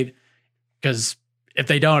that fight, because if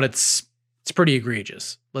they don't, it's pretty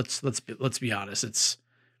egregious. Let's be honest.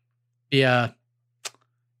 It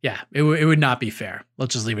would not be fair.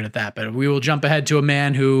 Let's just leave it at that. But we will jump ahead to a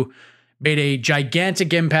man who made a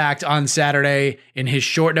gigantic impact on Saturday in his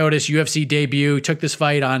short notice UFC debut. Took this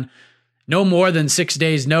fight on no more than 6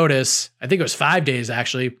 days notice. I think it was 5 days,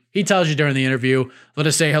 actually. He tells you during the interview. Let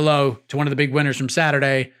us say hello to one of the big winners from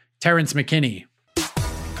Saturday, Terrance McKinney.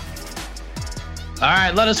 All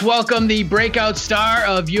right, let us welcome the breakout star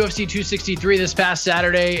of UFC 263 this past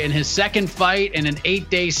Saturday in his second fight in an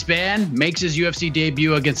 8-day span. Makes his UFC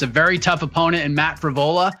debut against a very tough opponent in Matt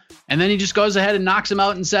Frivola. And then he just goes ahead and knocks him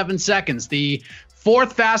out in 7 seconds. The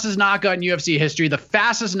fourth fastest knockout in UFC history, the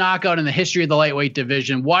fastest knockout in the history of the lightweight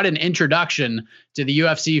division. What an introduction to the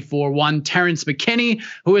UFC for one Terrance McKinney,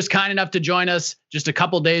 who is kind enough to join us just a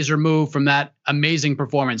couple days removed from that amazing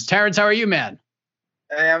performance. Terrance, how are you, man?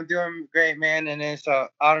 Hey, I'm doing great, man, and it's an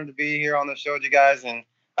honor to be here on the show with you guys, and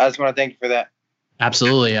I just want to thank you for that.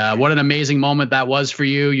 Absolutely. What an amazing moment that was for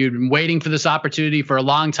you. You've been waiting for this opportunity for a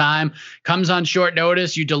long time. Comes on short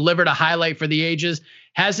notice. You delivered a highlight for the ages.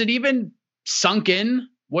 Has it even sunk in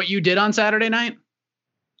what you did on Saturday night?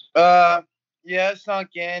 Yeah, it sunk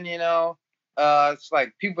in, you know. It's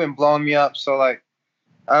like people been blowing me up, so like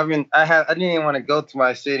I didn't even want to go to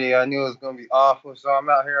my city. I knew it was gonna be awful, so I'm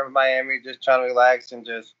out here in Miami just trying to relax and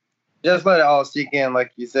just let it all sink in,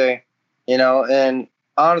 like you say, you know. And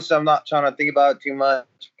honestly, I'm not trying to think about it too much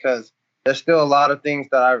because there's still a lot of things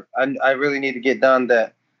that I really need to get done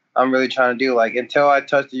that I'm really trying to do. Like until I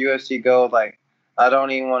touch the UFC gold, like I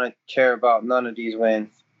don't even want to care about none of these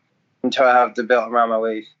wins until I have the belt around my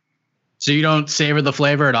waist. So you don't savor the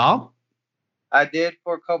flavor at all? I did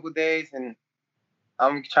for a couple of days, and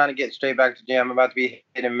I'm trying to get straight back to the gym. I'm about to be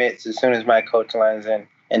hitting mitts as soon as my coach lands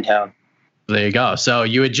in town. There you go. So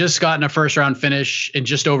you had just gotten a first round finish in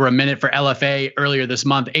just over a minute for LFA earlier this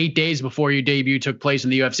month, 8 days before your debut took place in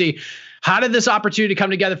the UFC. How did this opportunity come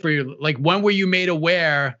together for you? Like, when were you made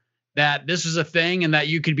aware that this was a thing and that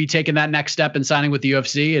you could be taking that next step and signing with the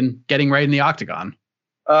UFC and getting right in the octagon?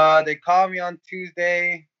 They called me on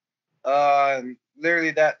Tuesday.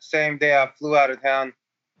 Literally that same day I flew out of town.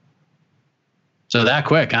 So that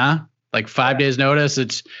quick, huh? Like 5 days notice,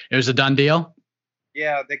 it was a done deal?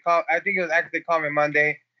 Yeah, I think it was actually, they called me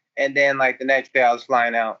Monday, and then like the next day I was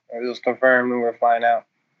flying out. It was confirmed we were flying out.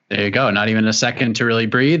 There you go. Not even a second to really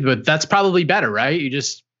breathe, but that's probably better, right? You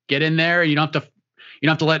just get in there. You don't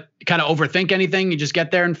have to let kind of overthink anything. You just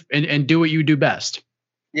get there and do what you do best.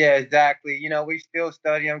 Yeah, exactly. You know, we still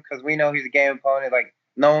study him because we know he's a game opponent. Like,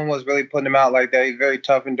 no one was really putting him out like that. He's very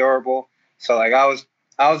tough and durable. So like I was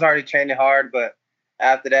already training hard, but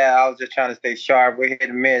after that I was just trying to stay sharp. We hit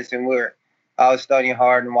and miss, and I was studying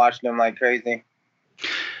hard and watching him like crazy.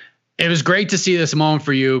 It was great to see this moment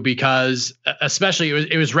for you because, especially,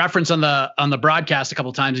 it was referenced on the broadcast a couple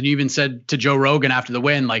of times, and you even said to Joe Rogan after the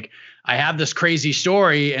win, like, I have this crazy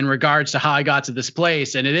story in regards to how I got to this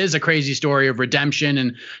place, and it is a crazy story of redemption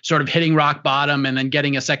and sort of hitting rock bottom and then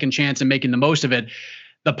getting a second chance and making the most of it.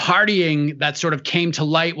 The partying that sort of came to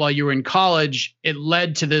light while you were in college, it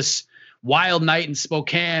led to this wild night in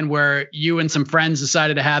Spokane where you and some friends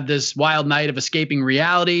decided to have this wild night of escaping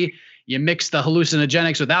reality. You mixed the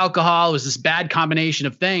hallucinogenics with alcohol. It was this bad combination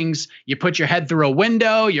of things. You put your head through a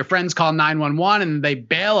window, your friends call 911, and they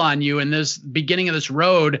bail on you in this beginning of this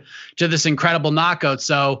road to this incredible knockout.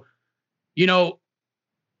 So, you know,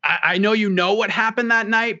 I know you know what happened that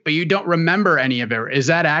night, but you don't remember any of it. Is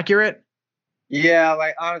that accurate? Yeah,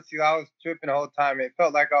 like honestly, I was tripping the whole time. It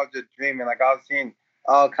felt like I was just dreaming. Like I was seeing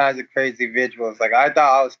all kinds of crazy visuals. Like I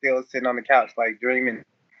thought I was still sitting on the couch, like dreaming,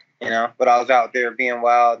 you know, but I was out there being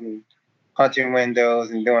wild and punching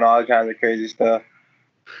windows and doing all kinds of crazy stuff.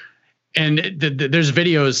 And there's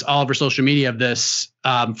videos all over social media of this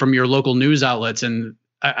from your local news outlets, and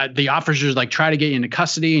the officers like try to get you into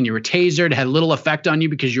custody, and you were tasered. It had little effect on you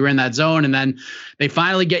because you were in that zone, and then they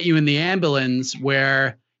finally get you in the ambulance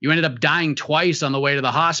where you ended up dying twice on the way to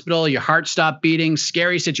the hospital. Your heart stopped beating.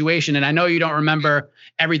 Scary situation. And I know you don't remember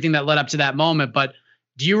everything that led up to that moment, but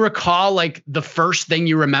do you recall like the first thing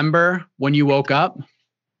you remember when you woke up?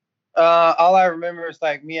 All I remember is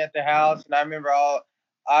like me at the house, and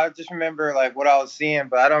I just remember like what I was seeing,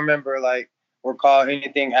 but I don't remember like recall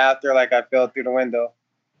anything after like I fell through the window.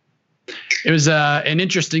 It was an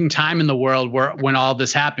interesting time in the world when all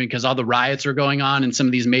this happened, because all the riots are going on in some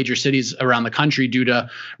of these major cities around the country due to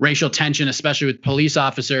racial tension, especially with police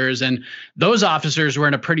officers. And those officers were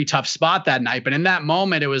in a pretty tough spot that night. But in that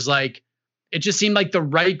moment, it was like, it just seemed like the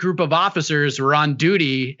right group of officers were on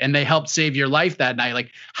duty and they helped save your life that night.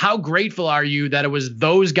 Like, how grateful are you that it was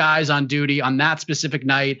those guys on duty on that specific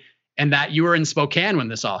night and that you were in Spokane when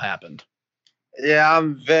this all happened? Yeah,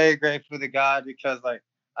 I'm very grateful to God because like,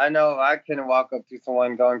 I know I couldn't walk up to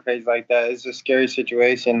someone going crazy like that. It's a scary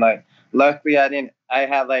situation. Like, luckily I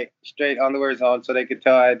had like straight underwear on so they could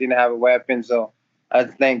tell I didn't have a weapon. So I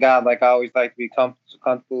just thank God. Like, I always like to be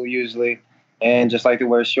comfortable usually and just like to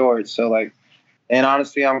wear shorts. So like, and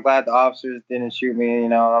honestly, I'm glad the officers didn't shoot me. You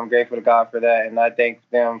know, I'm grateful to God for that. And I thank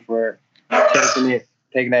them for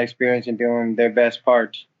taking that experience and doing their best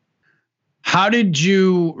part. How did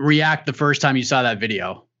you react the first time you saw that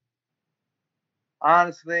video?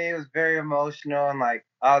 Honestly, it was very emotional, and like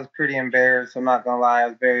I was pretty embarrassed. I'm not gonna lie, I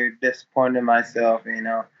was very disappointed in myself. You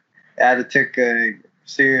know, I had to take a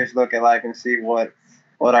serious look at life and see what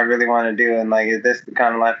I really want to do, and like, is this the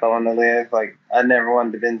kind of life I want to live? Like, I never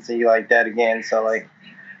wanted to see like that again. So like,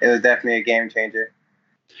 it was definitely a game changer.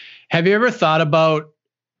 Have you ever thought about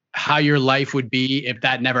how your life would be if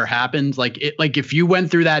that never happened? Like if you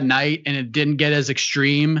went through that night and it didn't get as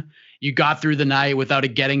extreme, you got through the night without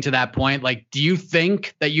it getting to that point. Like, do you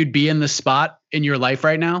think that you'd be in the spot in your life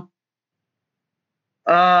right now?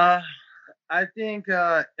 I think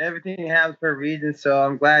everything happens for a reason, so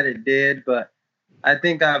I'm glad it did. But I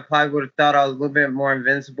think I probably would have thought I was a little bit more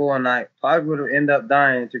invincible, and I probably would have ended up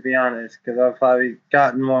dying, to be honest, because I've probably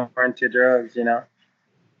gotten more into drugs, you know.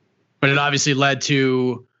 But it obviously led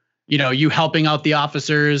to, you know, you helping out the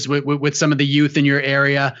officers with some of the youth in your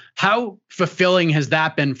area. How fulfilling has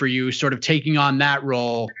that been for you, sort of taking on that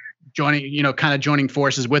role, joining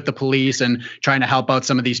forces with the police and trying to help out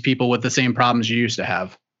some of these people with the same problems you used to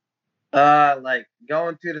have? Like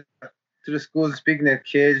going to the schools and speaking to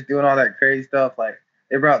kids, doing all that crazy stuff, like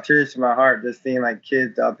it brought tears to my heart just seeing like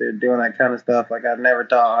kids out there doing that kind of stuff. Like I never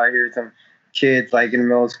thought I'd hear some kids like in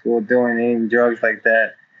middle school doing any drugs like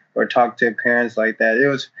that or talk to parents like that. It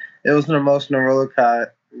was an emotional roller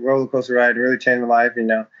coaster ride. It really changed my life, you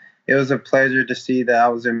know. It was a pleasure to see that I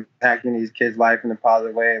was impacting these kids' life in a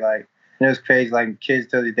positive way. Like, it was crazy. Like, kids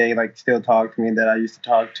till this day, like, still talk to me that I used to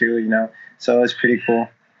talk to, you know. So it's pretty cool.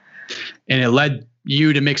 And it led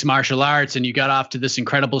you to mixed martial arts, and you got off to this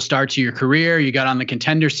incredible start to your career. You got on the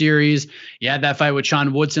Contender Series. You had that fight with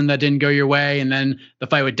Sean Woodson that didn't go your way, and then the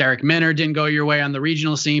fight with Derek Minner didn't go your way on the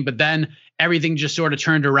regional scene, but then everything just sort of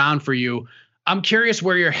turned around for you. I'm curious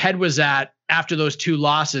where your head was at after those 2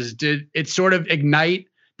 losses. Did it sort of ignite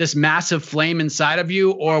this massive flame inside of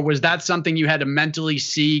you, or was that something you had to mentally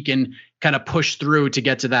seek and kind of push through to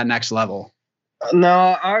get to that next level? No,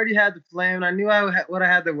 I already had the flame. I knew what I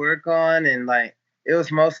had to work on, and like it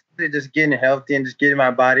was mostly just getting healthy and just getting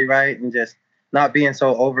my body right and just not being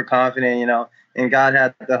so overconfident, you know. And God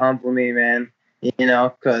had to humble me, man, you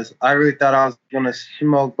know, because I really thought I was gonna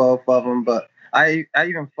smoke both of them. But I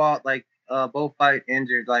even fought like both fight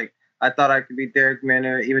injured. Like I thought I could beat Derek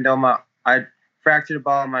Minner, even though I fractured the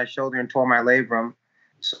ball in my shoulder and tore my labrum.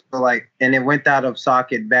 So like, and it went out of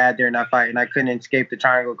socket bad during that fight, and I couldn't escape the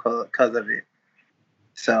triangle because of it.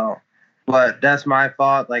 So, but that's my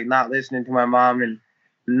fault, like not listening to my mom and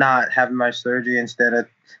not having my surgery instead of,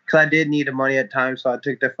 because I did need the money at times, so I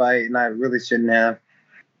took the fight, and I really shouldn't have.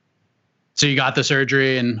 So you got the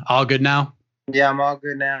surgery and all good now? Yeah, I'm all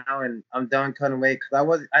good now, and I'm done cutting weight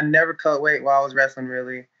because I never cut weight while I was wrestling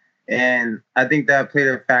really, and I think that played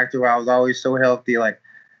a factor where I was always so healthy, like,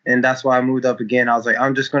 and that's why I moved up again. I was like,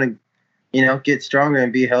 I'm just gonna, you know, get stronger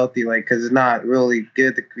and be healthy, like, because it's not really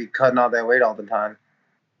good to be cutting all that weight all the time.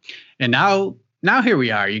 And now here we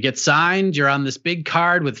are. You get signed. You're on this big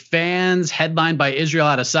card with fans, headlined by Israel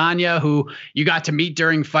Adesanya, who you got to meet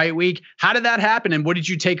during fight week. How did that happen? And what did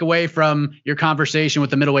you take away from your conversation with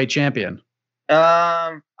the middleweight champion?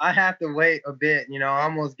 I have to wait a bit. You know, I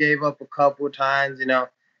almost gave up a couple of times. You know,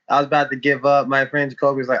 I was about to give up. My friend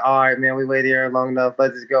Colby was like, all right, man, we waited here long enough.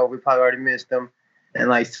 Let's just go. We probably already missed him. And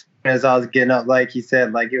like, as I was getting up, like he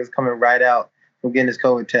said, like he was coming right out from getting his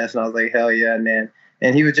COVID test. And I was like, hell yeah, man.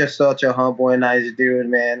 And he was just such a humble and nice dude,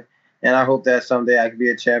 man. And I hope that someday I could be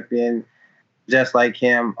a champion just like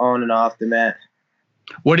him on and off the mat.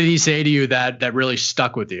 What did he say to you that really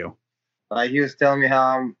stuck with you? Like he was telling me how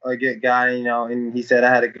I'm a good guy, you know, and he said I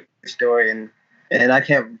had a good story. And I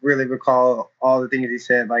can't really recall all the things he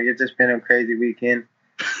said. Like it's just been a crazy weekend.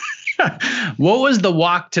 What was the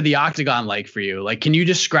walk to the octagon like for you? Like, can you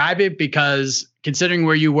describe it? Because considering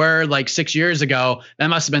where you were like 6 years ago, that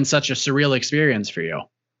must have been such a surreal experience for you.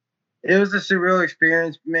 It was a surreal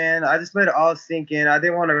experience, man. I just let it all sink in. I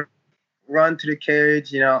didn't want to run to the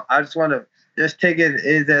cage, you know. I just want to just take it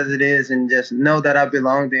as it is and just know that I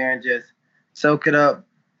belong there and just soak it up,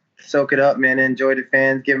 man, and enjoy the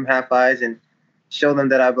fans, give them high fives and show them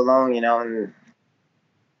that I belong, you know. And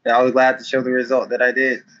I was glad to show the result that I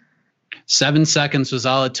did. 7 seconds was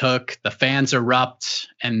all it took. The fans erupt,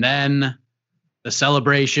 and then the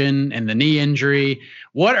celebration and the knee injury.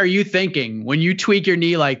 What are you thinking when you tweak your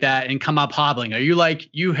knee like that and come up hobbling? Are you like,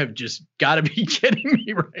 you have just got to be kidding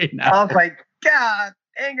me right now? I was like, God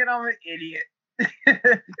dang it, I'm an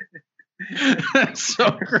idiot. That's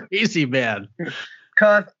so crazy, man.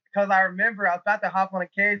 Cause I remember I was about to hop on a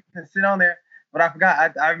cage and sit on there, but I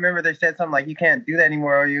forgot. I remember they said something like, you can't do that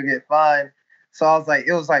anymore or you get fined. So I was like,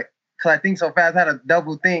 it was like, because I think so fast, I had a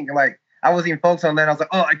double think. Like, I wasn't even focused on that. I was like,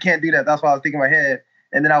 oh, I can't do that. That's why I was thinking in my head.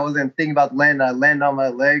 And then I wasn't thinking about landing. I landed on my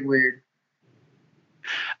leg weird.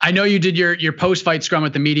 I know you did your post-fight scrum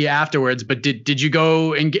with the media afterwards, but did you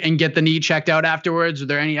go and get the knee checked out afterwards? Were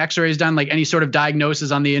there any x-rays done, like any sort of diagnosis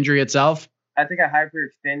on the injury itself? I think I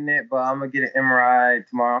hyperextended it, but I'm going to get an MRI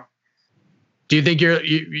tomorrow. Do you think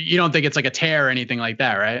you don't think it's like a tear or anything like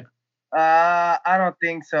that, right? I don't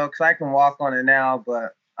think so, because I can walk on it now,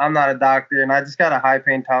 but I'm not a doctor, and I just got a high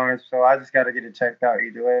pain tolerance, so I just got to get it checked out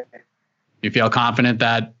either way. You feel confident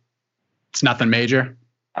that it's nothing major?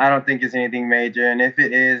 I don't think it's anything major, and if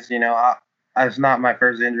it is, you know, it's not my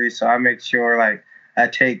first injury, so I make sure like I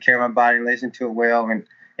take care of my body and listen to it well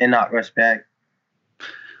and not rush back.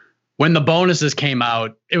 When the bonuses came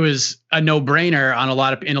out, it was a no-brainer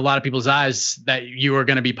in a lot of people's eyes that you were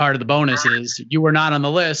going to be part of the bonuses. You were not on the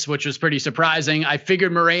list, which was pretty surprising. I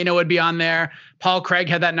figured Moreno would be on there. Paul Craig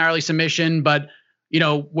had that gnarly submission, but you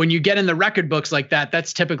know, when you get in the record books like that,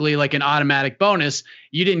 that's typically like an automatic bonus.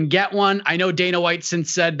 You didn't get one. I know Dana White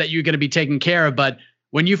since said that you're going to be taken care of, but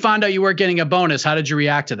when you found out you weren't getting a bonus, how did you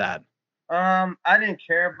react to that? I didn't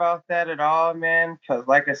care about that at all, man. Cause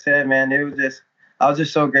like I said, man, I was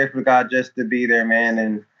just so grateful to God just to be there, man.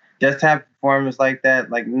 And just to have a performance like that,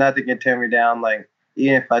 like nothing can tear me down. Like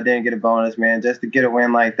even if I didn't get a bonus, man, just to get a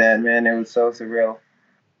win like that, man, it was so surreal.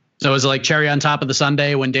 So was it like cherry on top of the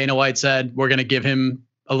sundae when Dana White said, we're going to give him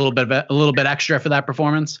a little bit extra for that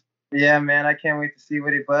performance? Yeah, man. I can't wait to see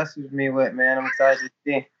what he blesses me with, man. I'm excited to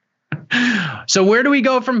see. So where do we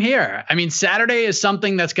go from here? I mean, Saturday is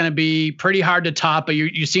something that's going to be pretty hard to top, but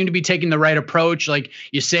you seem to be taking the right approach. Like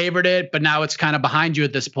you savored it, but now it's kind of behind you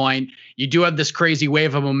at this point. You do have this crazy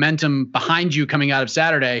wave of momentum behind you coming out of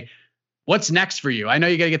Saturday. What's next for you? I know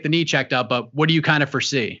you got to get the knee checked up, but what do you kind of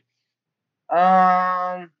foresee?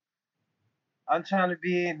 I'm trying to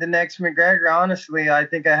be the next McGregor. Honestly, I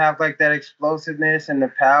think I have like that explosiveness and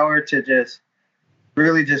the power to just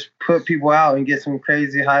really just put people out and get some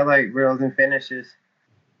crazy highlight reels and finishes.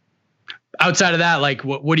 Outside of that, like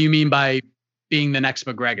what do you mean by being the next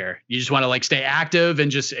McGregor? You just want to like stay active and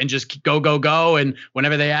just go. And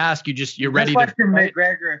whenever they ask, you're ready. Just like the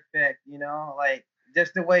McGregor effect, you know, like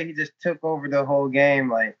just the way he just took over the whole game.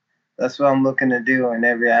 Like that's what I'm looking to do in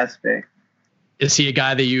every aspect. Is he a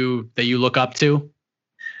guy that you look up to?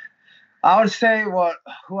 I would say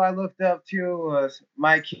who I looked up to was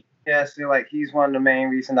Mikey. Yeah, so like he's one of the main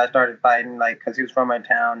reasons I started fighting, like because he was from my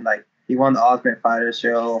town. Like he won the Ultimate Fighter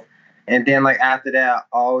show, and then like after that, I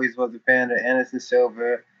always was a fan of Anderson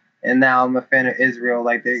Silva, and now I'm a fan of Israel.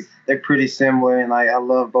 Like they're pretty similar, and like I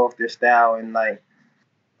love both their style, and like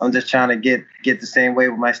I'm just trying to get the same way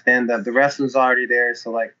with my stand up. The wrestling's already there,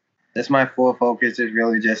 so like that's my full focus is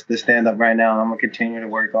really just the stand up right now, and I'm gonna continue to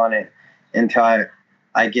work on it until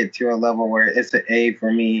I get to a level where it's an A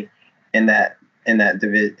for me in that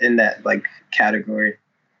like category.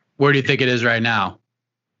 Where do you think it is right now?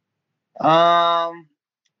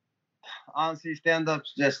 Honestly,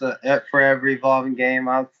 stand-up's just a forever evolving game.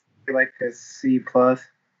 I'll feel like a C+.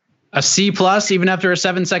 A C+, even after a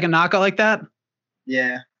 7-second knockout like that?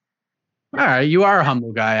 Yeah. All right, you are a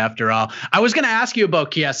humble guy after all. I was going to ask you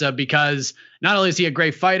about Chiesa because not only is he a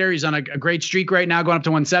great fighter, he's on a great streak right now going up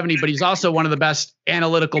to 170, but he's also one of the best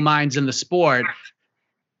analytical minds in the sport.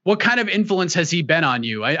 What kind of influence has he been on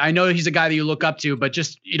you? I know he's a guy that you look up to, but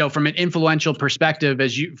just, you know, from an influential perspective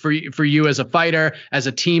for you as a fighter, as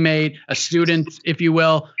a teammate, a student, if you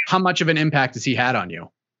will, how much of an impact has he had on you?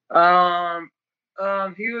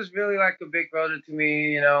 He was really like a big brother to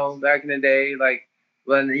me, you know, back in the day, like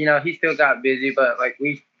when, you know, he still got busy, but like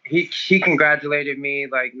he congratulated me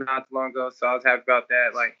like not too long ago. So I was happy about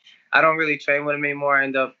that. Like, I don't really train with him anymore. I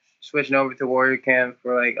end up switching over to Warrior Camp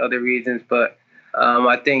for like other reasons, but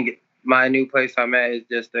I think my new place I'm at is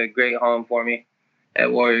just a great home for me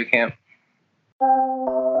at Warrior Camp.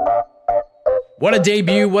 What a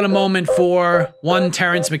debut. What a moment for one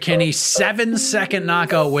Terrance McKinney. 7-second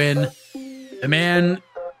knockout win. The man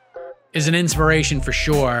is an inspiration for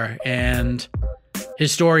sure, and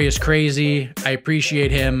his story is crazy. I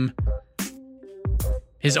appreciate him,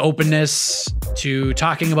 his openness to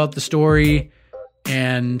talking about the story,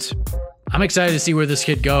 and I'm excited to see where this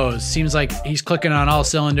kid goes. Seems like he's clicking on all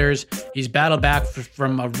cylinders. He's battled back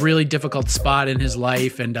from a really difficult spot in his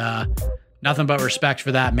life, and nothing but respect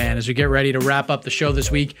for that, man. As we get ready to wrap up the show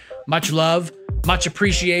this week, much love, much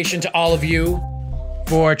appreciation to all of you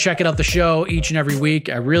for checking out the show each and every week.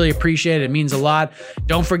 I really appreciate it. It means a lot.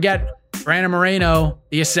 Don't forget, Brandon Moreno,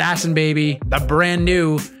 the assassin baby, the brand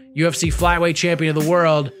new UFC flyweight champion of the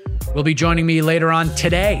world, will be joining me later on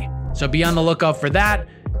today. So be on the lookout for that.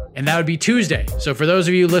 And that would be Tuesday. So for those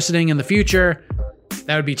of you listening in the future,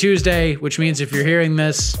 that would be Tuesday, which means if you're hearing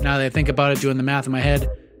this, now that I think about it, doing the math in my head,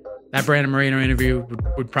 that Brandon Moreno interview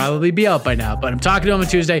would probably be out by now. But I'm talking to him on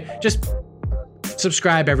Tuesday. Just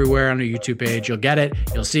subscribe everywhere on the YouTube page. You'll get it.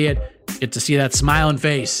 You'll see it. Get to see that smiling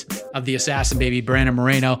face of the assassin baby, Brandon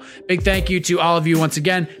Moreno. Big thank you to all of you once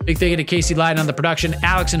again. Big thank you to Casey Lyden on the production,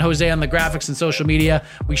 Alex and Jose on the graphics and social media.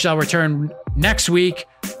 We shall return next week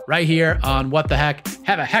right here on What the Heck.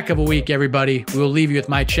 Have a heck of a week, everybody. We will leave you with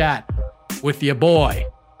my chat with your boy,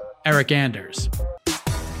 Eryk Anders.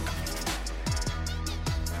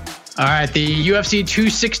 All right, the UFC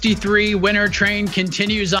 263 winner train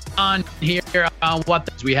continues on here on What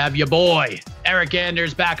the... We have your boy, Eryk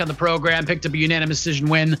Anders, back on the program. Picked up a unanimous decision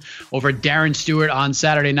win over Darren Stewart on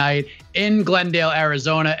Saturday night in Glendale,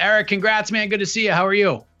 Arizona. Eryk, congrats, man. Good to see you. How are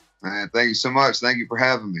you? Man, thank you so much. Thank you for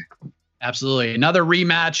having me. Absolutely. Another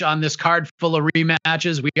rematch on this card full of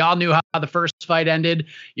rematches. We all knew how the first fight ended.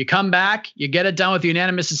 You come back, you get it done with a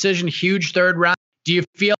unanimous decision, huge third round. Do you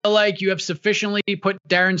feel like you have sufficiently put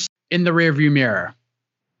Darren in the rearview mirror?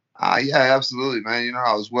 Yeah, absolutely, man. You know,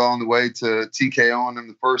 I was well on the way to TKOing him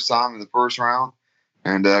the first time in the first round,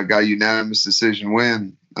 and got a unanimous decision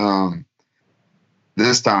win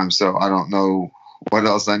this time. So I don't know what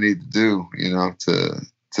else I need to do, you know,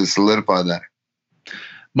 to solidify that.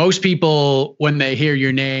 Most people, when they hear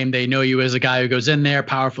your name, they know you as a guy who goes in there,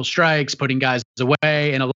 powerful strikes, putting guys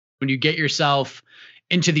away. And when you get yourself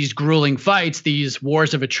into these grueling fights, these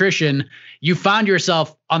wars of attrition, you found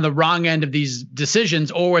yourself on the wrong end of these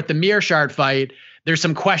decisions. Or with the Mearshart fight, there's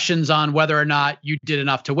some questions on whether or not you did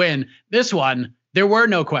enough to win. This one, there were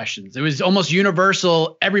no questions. It was almost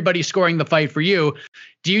universal, everybody scoring the fight for you.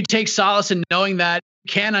 Do you take solace in knowing that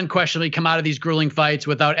you can unquestionably come out of these grueling fights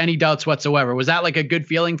without any doubts whatsoever? Was that like a good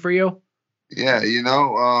feeling for you? Yeah,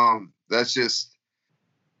 that's just,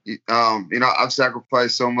 I've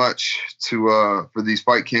sacrificed so much for these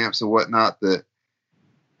fight camps and whatnot that,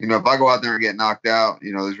 if I go out there and get knocked out,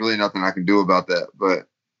 there's really nothing I can do about that. But,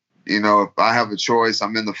 if I have a choice,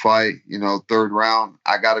 I'm in the fight, third round,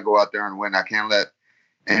 I got to go out there and win. I can't let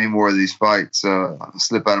any more of these fights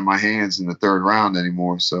slip out of my hands in the third round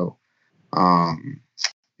anymore. So, I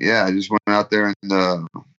just went out there and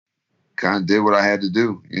kind of did what I had to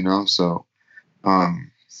do, So,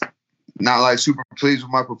 not like super pleased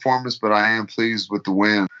with my performance, but I am pleased with the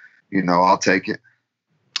win. I'll take it.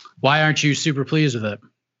 Why aren't you super pleased with it?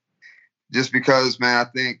 Just because, man, I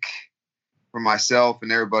think for myself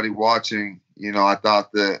and everybody watching, I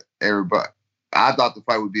thought the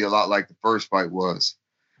fight would be a lot like the first fight was,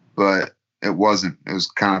 but it wasn't. It was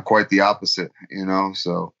kind of quite the opposite,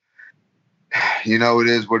 So, it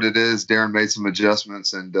is what it is. Darren made some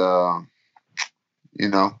adjustments, and it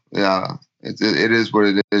is what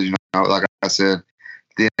it is. Like I said, at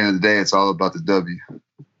the end of the day, it's all about the W.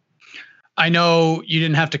 I know you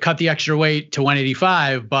didn't have to cut the extra weight to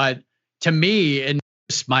 185, but to me, and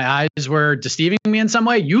my eyes were deceiving me in some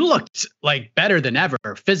way. You looked like better than ever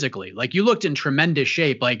physically. Like you looked in tremendous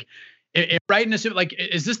shape. Like right in a suit. Like,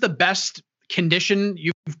 is this the best condition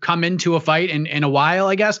you've come into a fight in a while?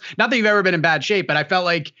 I guess not that you've ever been in bad shape, but I felt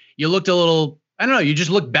like you looked a little. I don't know. You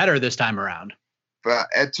just looked better this time around. But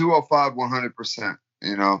at 205, 100%.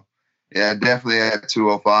 Yeah, definitely at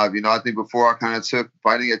 205. I think before I kind of took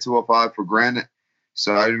fighting at 205 for granted,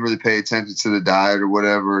 so I didn't really pay attention to the diet or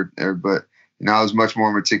whatever. But I was much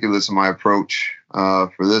more meticulous in my approach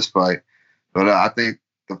for this fight. But I think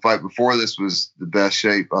the fight before this was the best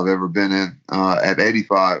shape I've ever been in at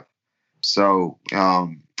 85. So I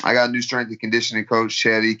got a new strength and conditioning coach,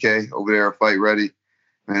 Chad Ike, over there at Fight Ready.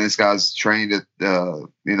 Man, this guy's trained at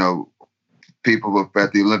people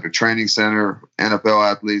at the Olympic Training Center,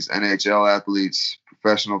 NFL athletes, NHL athletes,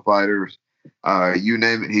 professional fighters, you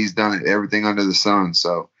name it, he's done it, everything under the sun.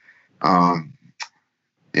 So, I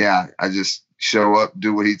just show up,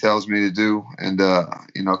 do what he tells me to do, and,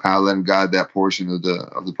 kind of let him guide that portion of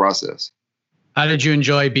the process. How did you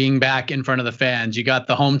enjoy being back in front of the fans? You got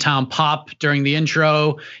the hometown pop during the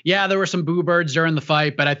intro. Yeah, there were some boo birds during the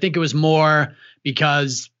fight, but I think it was more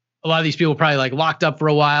because a lot of these people probably like locked up for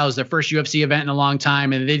a while. It was their first UFC event in a long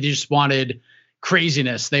time, and they just wanted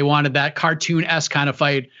craziness. They wanted that cartoon-esque kind of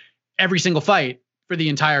fight every single fight for the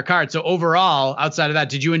entire card. So overall, outside of that,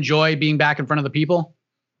 did you enjoy being back in front of the people?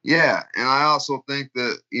 Yeah, and I also think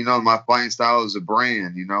that, my fighting style is a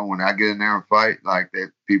brand. When I get in there and fight, like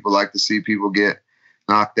that, people like to see people get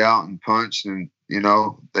knocked out and punched, and,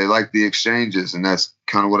 they like the exchanges, and that's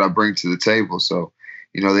kind of what I bring to the table. So,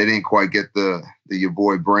 they didn't quite get the your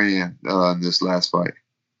boy brand in this last fight.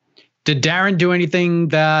 Did Darren do anything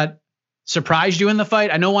that surprised you in the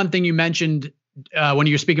fight? I know one thing you mentioned when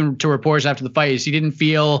you were speaking to reporters after the fight is he didn't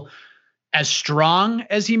feel as strong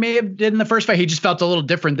as he may have did in the first fight. He just felt a little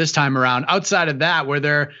different this time around. Outside of that, was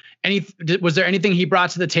there anything he brought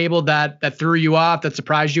to the table that threw you off, that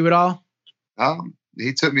surprised you at all?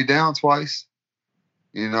 He took me down twice.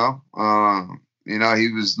 He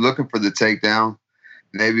was looking for the takedown.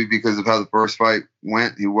 Maybe because of how the first fight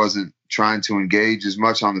went, he wasn't trying to engage as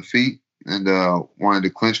much on the feet and wanted to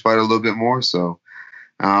clinch fight a little bit more. So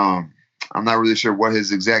I'm not really sure what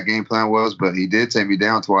his exact game plan was, but he did take me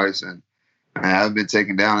down twice, and I haven't been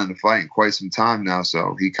taken down in the fight in quite some time now.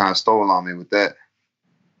 So he kind of stole on me with that.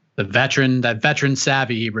 That veteran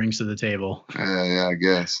savvy he brings to the table. Yeah, I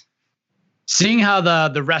guess. Seeing how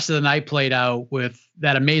the rest of the night played out with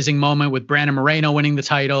that amazing moment with Brandon Moreno winning the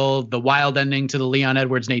title, the wild ending to the Leon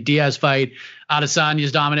Edwards-Nate Diaz fight,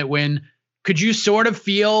 Adesanya's dominant win, could you sort of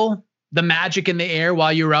feel the magic in the air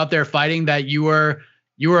while you were out there fighting, that you were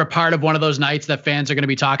a part of one of those nights that fans are going to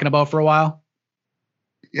be talking about for a while?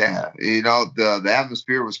 Yeah, the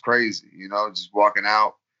atmosphere was crazy, just walking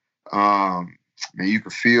out. And you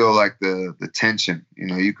could feel like the tension,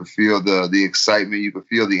 you could feel the excitement, you could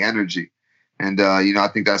feel the energy. And, I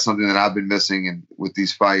think that's something that I've been missing with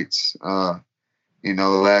these fights,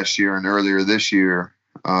 last year and earlier this year,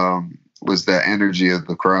 was that energy of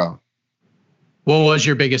the crowd. What was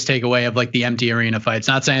your biggest takeaway of like the empty arena fights?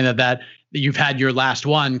 Not saying that you've had your last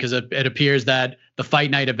one, because it appears that the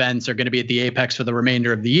fight night events are going to be at the Apex for the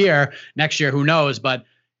remainder of the year. Next year, who knows? But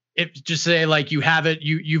just say like you have it,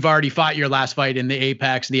 you've already fought your last fight in the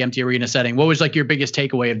Apex, the empty arena setting. What was like your biggest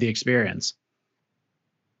takeaway of the experience?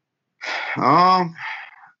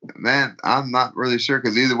 Man, I'm not really sure,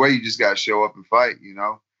 because either way, you just got to show up and fight.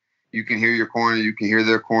 You can hear your corner, you can hear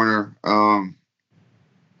their corner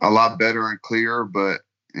a lot better and clearer. But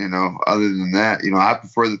other than that, I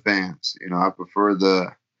prefer the fans. I prefer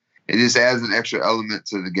it just adds an extra element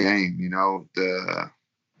to the game.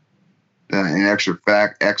 An extra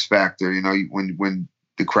X factor. When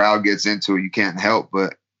the crowd gets into it, you can't help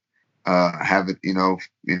but have it.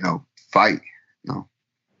 Fight.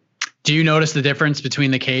 Do you notice the difference between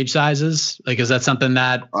the cage sizes? Like, is that something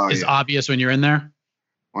that is obvious when you're in there?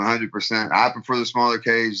 100%. I prefer the smaller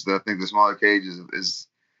cage. I think the smaller cage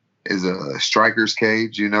is a striker's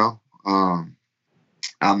cage. I'm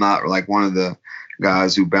not like one of the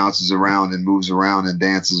guys who bounces around and moves around and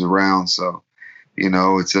dances around. So,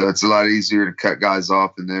 it's a lot easier to cut guys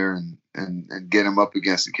off in there and get them up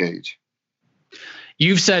against the cage.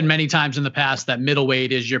 You've said many times in the past that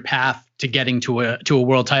middleweight is your path to getting to a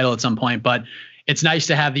world title at some point, but it's nice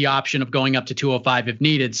to have the option of going up to 205 if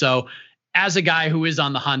needed. So as a guy who is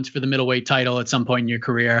on the hunt for the middleweight title at some point in your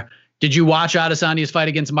career, did you watch Adesanya's fight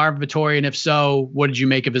against Marvin Vettori? And if so, what did you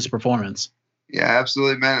make of his performance? Yeah,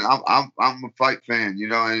 absolutely, man. I'm a fight fan,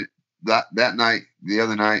 and that night, the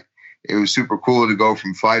other night, it was super cool to go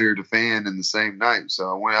from fighter to fan in the same night. So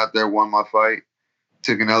I went out there, won my fight,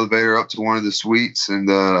 took an elevator up to one of the suites, and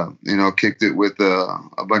kicked it with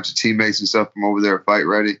a bunch of teammates and stuff from over there at Fight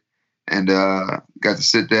Ready, and got to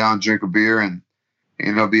sit down, drink a beer, and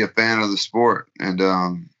be a fan of the sport. And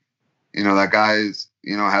that guy is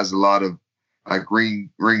has a lot of like ring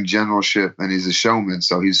generalship, and he's a showman,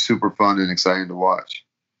 so he's super fun and exciting to watch.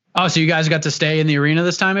 Oh, so you guys got to stay in the arena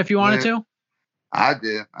this time if you wanted to? I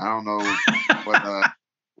did. I don't know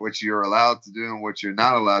what you're allowed to do and what you're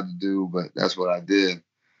not allowed to do, but that's what I did.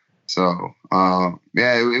 So,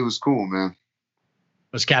 it was cool, man.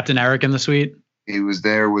 Was Captain Eryk in the suite? He was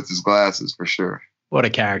there with his glasses for sure. What a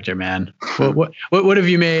character, man. What have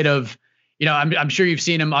you made of, I'm sure you've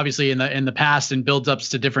seen him obviously in the past and build-ups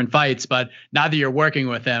to different fights, but now that you're working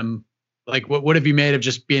with him, like what have you made of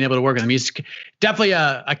just being able to work with him? He's definitely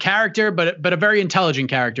a character, but a very intelligent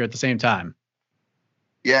character at the same time.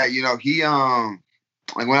 Yeah, he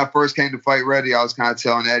like when I first came to Fight Ready, I was kind of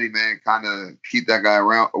telling Eddie, man, kind of keep that guy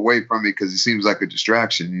away from me because he seems like a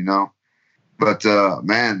distraction, But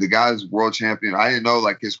man, the guy's world champion. I didn't know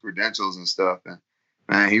like his credentials and stuff, and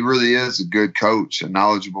man, he really is a good coach, a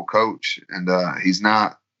knowledgeable coach, and he's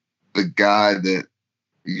not the guy that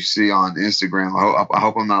you see on Instagram. I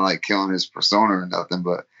hope I'm not like killing his persona or nothing,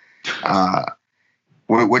 but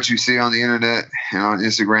what you see on the internet and on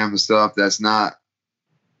Instagram and stuff, that's not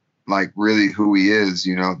like really who he is,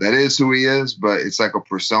 that is who he is, but it's like a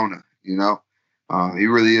persona, he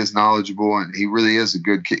really is knowledgeable, and he really is a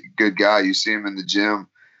good guy. You see him in the gym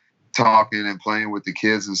talking and playing with the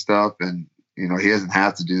kids and stuff, and he doesn't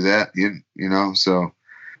have to do that, so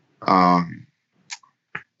I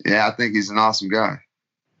think he's an awesome guy.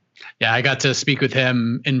 Yeah, I got to speak with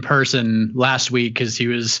him in person last week because he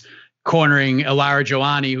was cornering Ilara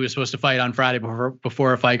Joanny, who was supposed to fight on Friday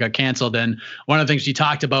before a fight got canceled. And one of the things he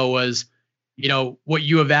talked about was, what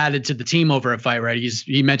you have added to the team over at Fight Ready.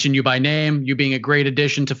 He mentioned you by name, you being a great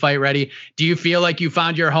addition to Fight Ready. Do you feel like you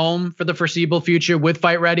found your home for the foreseeable future with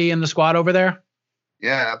Fight Ready and the squad over there?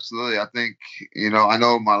 Yeah, absolutely. I think, I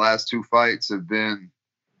know my last two fights have been,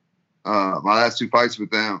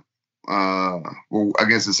 with them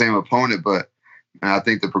against the same opponent, but I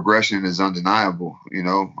think the progression is undeniable,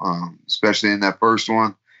 especially in that first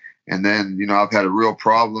one. And then, I've had a real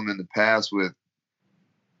problem in the past with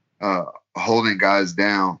holding guys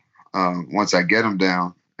down once I get them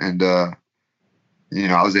down. And, I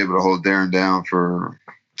was able to hold Darren down for,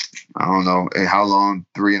 I don't know how long,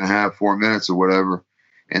 3.5, 4 minutes or whatever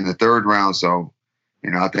in the third round. So,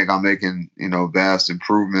 I think I'm making, vast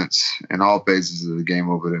improvements in all phases of the game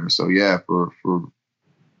over there. So,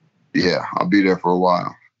 I'll be there for a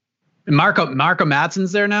while. And Marco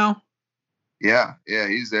Madsen's there now? Yeah,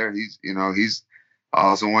 he's there. He's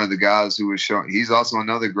also one of the guys who was showing. He's also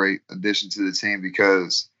another great addition to the team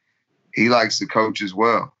because he likes to coach as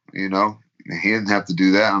well. He didn't have to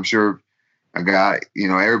do that. I'm sure a guy,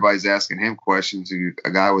 everybody's asking him questions. A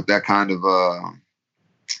guy with that kind of,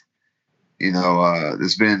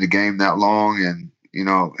 that's been in the game that long and,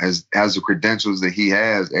 has the credentials that he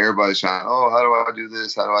has. Everybody's trying, how do I do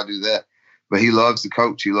this? How do I do that? But he loves to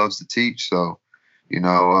coach. He loves to teach. So,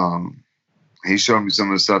 he showed me some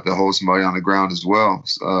of the stuff that holds somebody on the ground as well.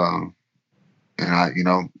 And I,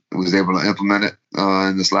 was able to implement it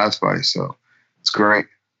in this last fight. So it's great.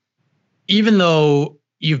 Even though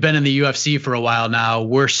you've been in the UFC for a while now,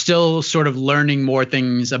 we're still sort of learning more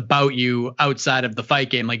things about you outside of the fight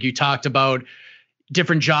game. Like you talked about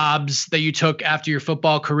different jobs that you took after your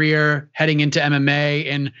football career, heading into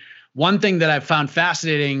MMA. And one thing that I've found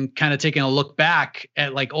fascinating, kind of taking a look back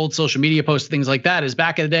at like old social media posts, things like that, is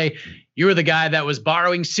back in the day, you were the guy that was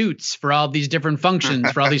borrowing suits for all these different functions,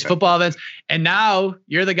 for all these football events. And now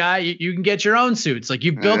you're the guy, you can get your own suits. Like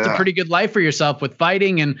you've built a pretty good life for yourself with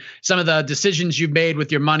fighting and some of the decisions you've made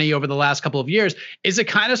with your money over the last couple of years. Is it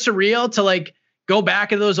kind of surreal to like go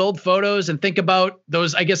back into those old photos and think about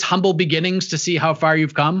those, I guess, humble beginnings to see how far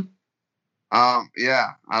you've come?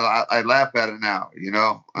 Yeah, I laugh at it now,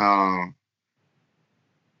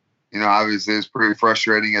 obviously it's pretty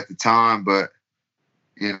frustrating at the time, but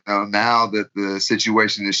now that the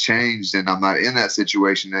situation has changed and I'm not in that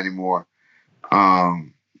situation anymore.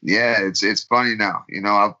 It's funny now,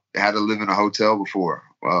 I've had to live in a hotel before,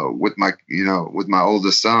 with my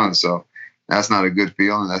oldest son. So that's not a good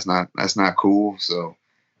feeling. That's not cool. So,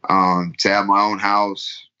 to have my own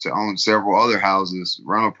house, to own several other houses,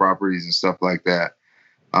 rental properties and stuff like that.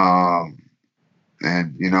 And,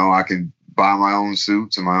 I can buy my own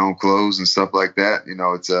suits and my own clothes and stuff like that.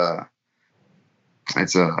 Surreal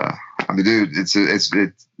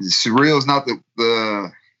is not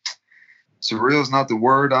surreal is not the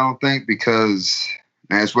word, I don't think, because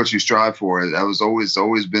man, it's what you strive for. That was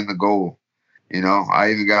always been the goal. I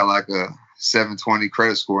even got like a 720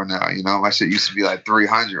 credit score now. My shit used to be like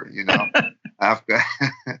 300, after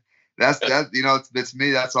it's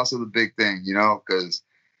me. That's also the big thing, because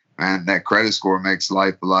man, that credit score makes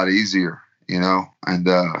life a lot easier, and,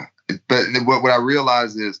 but what I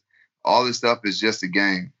realized is all this stuff is just a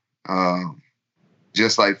game.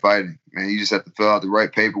 Just like fighting, man, you just have to fill out the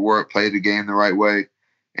right paperwork, play the game the right way,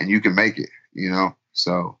 and you can make it,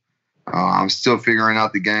 So I'm still figuring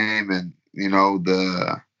out the game and,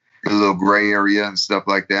 the little gray area and stuff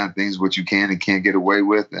like that, and things what you can and can't get away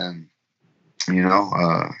with. And,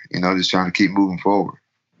 just trying to keep moving forward.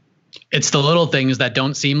 It's the little things that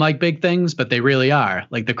don't seem like big things, but they really are.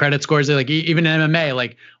 Like the credit scores, like even in MMA,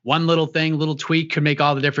 like one little thing, little tweak could make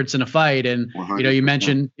all the difference in a fight. And, 100%. You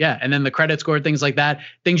mentioned, and then the credit score, things like that,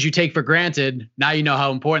 things you take for granted. Now you know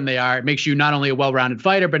how important they are. It makes you not only a well-rounded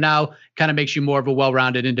fighter, but now kind of makes you more of a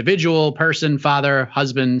well-rounded individual, person, father,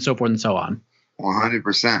 husband, so forth and so on.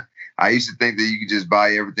 100%. I used to think that you could just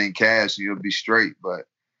buy everything cash and you'll be straight. But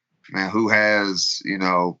man, who has,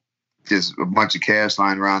 just a bunch of cash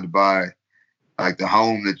lying around to buy like the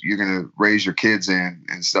home that you're going to raise your kids in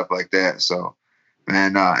and stuff like that. So,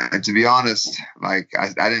 man, and to be honest, like I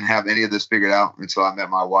didn't have any of this figured out until I met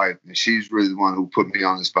my wife, and she's really the one who put me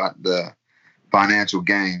on the financial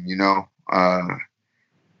game,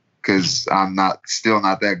 cause I'm still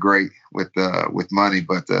not that great with money,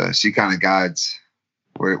 but she kind of guides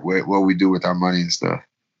what we do with our money and stuff.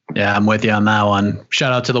 Yeah, I'm with you on that one.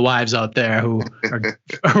 Shout out to the wives out there who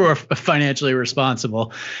are financially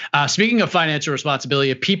responsible. Speaking of financial responsibility,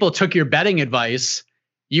 if people took your betting advice,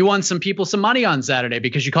 you won some people some money on Saturday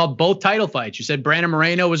because you called both title fights. You said Brandon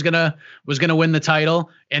Moreno was gonna win the title,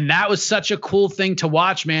 and that was such a cool thing to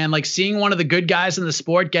watch, man. Like seeing one of the good guys in the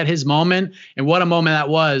sport get his moment, and what a moment that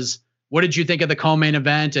was. What did you think of the co-main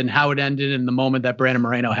event and how it ended in the moment that Brandon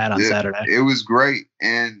Moreno had on Saturday? It was great,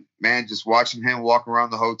 and man, just watching him walk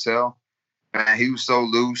around the hotel, man, he was so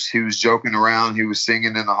loose. He was joking around. He was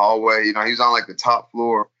singing in the hallway. He was on like the top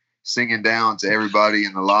floor singing down to everybody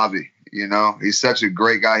in the lobby. He's such a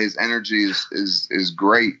great guy. His energy is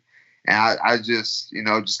great. And I just,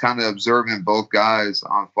 just kind of observing both guys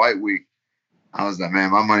on fight week, I was like,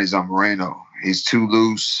 man, my money's on Moreno. He's too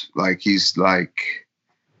loose. Like he's like,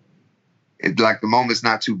 the moment's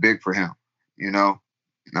not too big for him,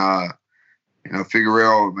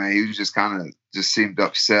 Figueroa, man, he was just kind of just seemed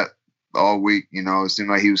upset all week. It seemed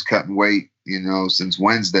like he was cutting weight, since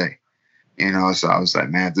Wednesday. So I was like,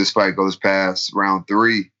 man, if this fight goes past round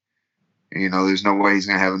 3, there's no way he's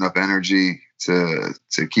gonna have enough energy to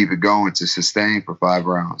keep it going, to sustain for 5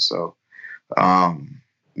 rounds. So,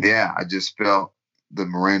 I just felt the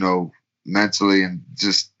Moreno mentally and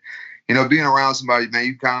just, being around somebody, man,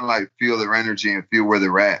 you kind of like feel their energy and feel where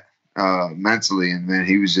they're at mentally. And then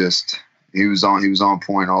he was on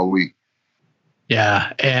point all week.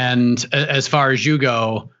 Yeah. And as far as you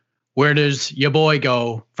go, where does your boy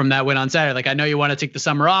go from that win on Saturday? Like, I know you want to take the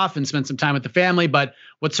summer off and spend some time with the family, but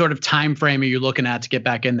what sort of time frame are you looking at to get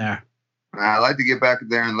back in there? I'd like to get back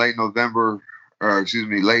there in late October,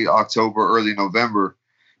 early November,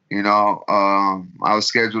 You know, I was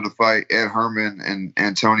scheduled to fight Ed Herman and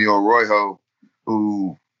Antonio Arroyo,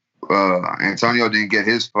 who Antonio didn't get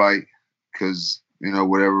his fight because, you know,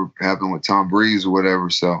 whatever happened with Tom Breeze or whatever.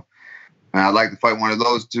 So and I'd like to fight one of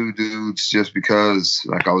those two dudes just because,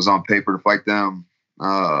 like, I was on paper to fight them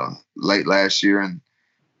late last year, and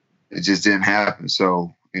it just didn't happen.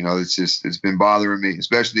 So, you know, it's been bothering me,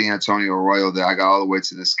 especially Antonio Arroyo, that I got all the way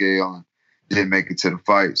to the scale and didn't make it to the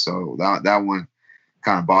fight. So that one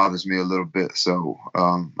kind of bothers me a little bit. So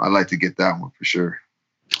I'd like to get that one for sure.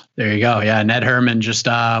 There you go. Yeah. Ned Herman just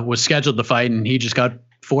was scheduled to fight, and he just got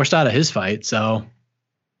forced out of his fight. So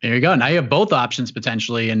there you go. Now you have both options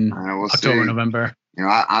potentially in October, November. You know,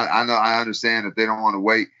 I know, I understand if they don't want to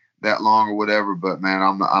wait that long or whatever, but man,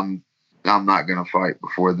 I'm not gonna fight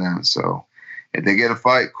before then. So if they get a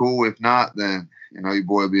fight, cool. If not, then, you know, your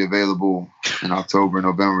boy will be available in October,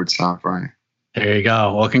 November time frame. There you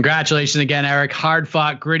go. Well, congratulations again, Eryk. Hard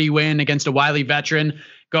fought, gritty win against a wily veteran.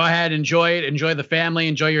 Go ahead, enjoy it. Enjoy the family.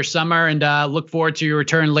 Enjoy your summer, and look forward to your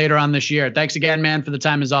return later on this year. Thanks again, man, for the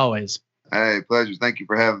time as always. Hey, pleasure. Thank you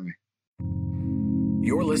for having me.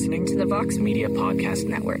 You're listening to the Vox Media Podcast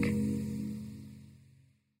Network.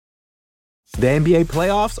 The NBA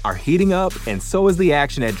playoffs are heating up, and so is the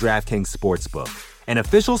action at DraftKings Sportsbook, an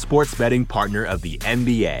official sports betting partner of the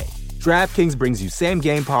NBA. DraftKings brings you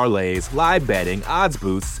same-game parlays, live betting, odds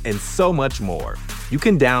boosts, and so much more. You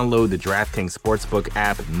can download the DraftKings Sportsbook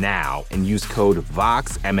app now and use code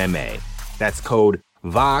VOXMMA. That's code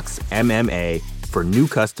VOXMMA for new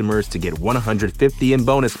customers to get $150 in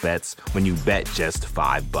bonus bets when you bet just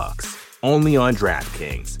 $5. Only on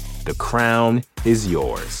DraftKings. The crown is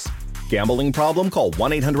yours. Gambling problem? Call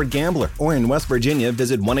 1-800-GAMBLER. Or in West Virginia,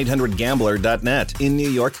 visit 1-800-GAMBLER.net. In New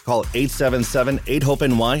York, call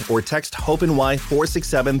 877-8-HOPE-NY or text HOPE-NY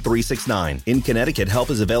 467-369. In Connecticut, help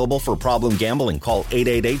is available for problem gambling. Call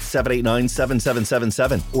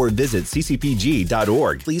 888-789-7777 or visit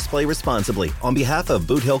ccpg.org. Please play responsibly. On behalf of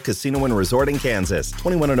Boot Hill Casino and Resort in Kansas,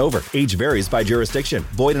 21 and over. Age varies by jurisdiction.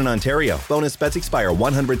 Void in Ontario. Bonus bets expire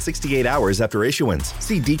 168 hours after issuance.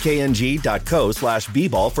 See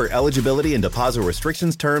dkng.co/bball for eligibility and deposit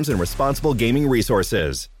restrictions, terms, and responsible gaming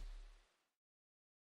resources.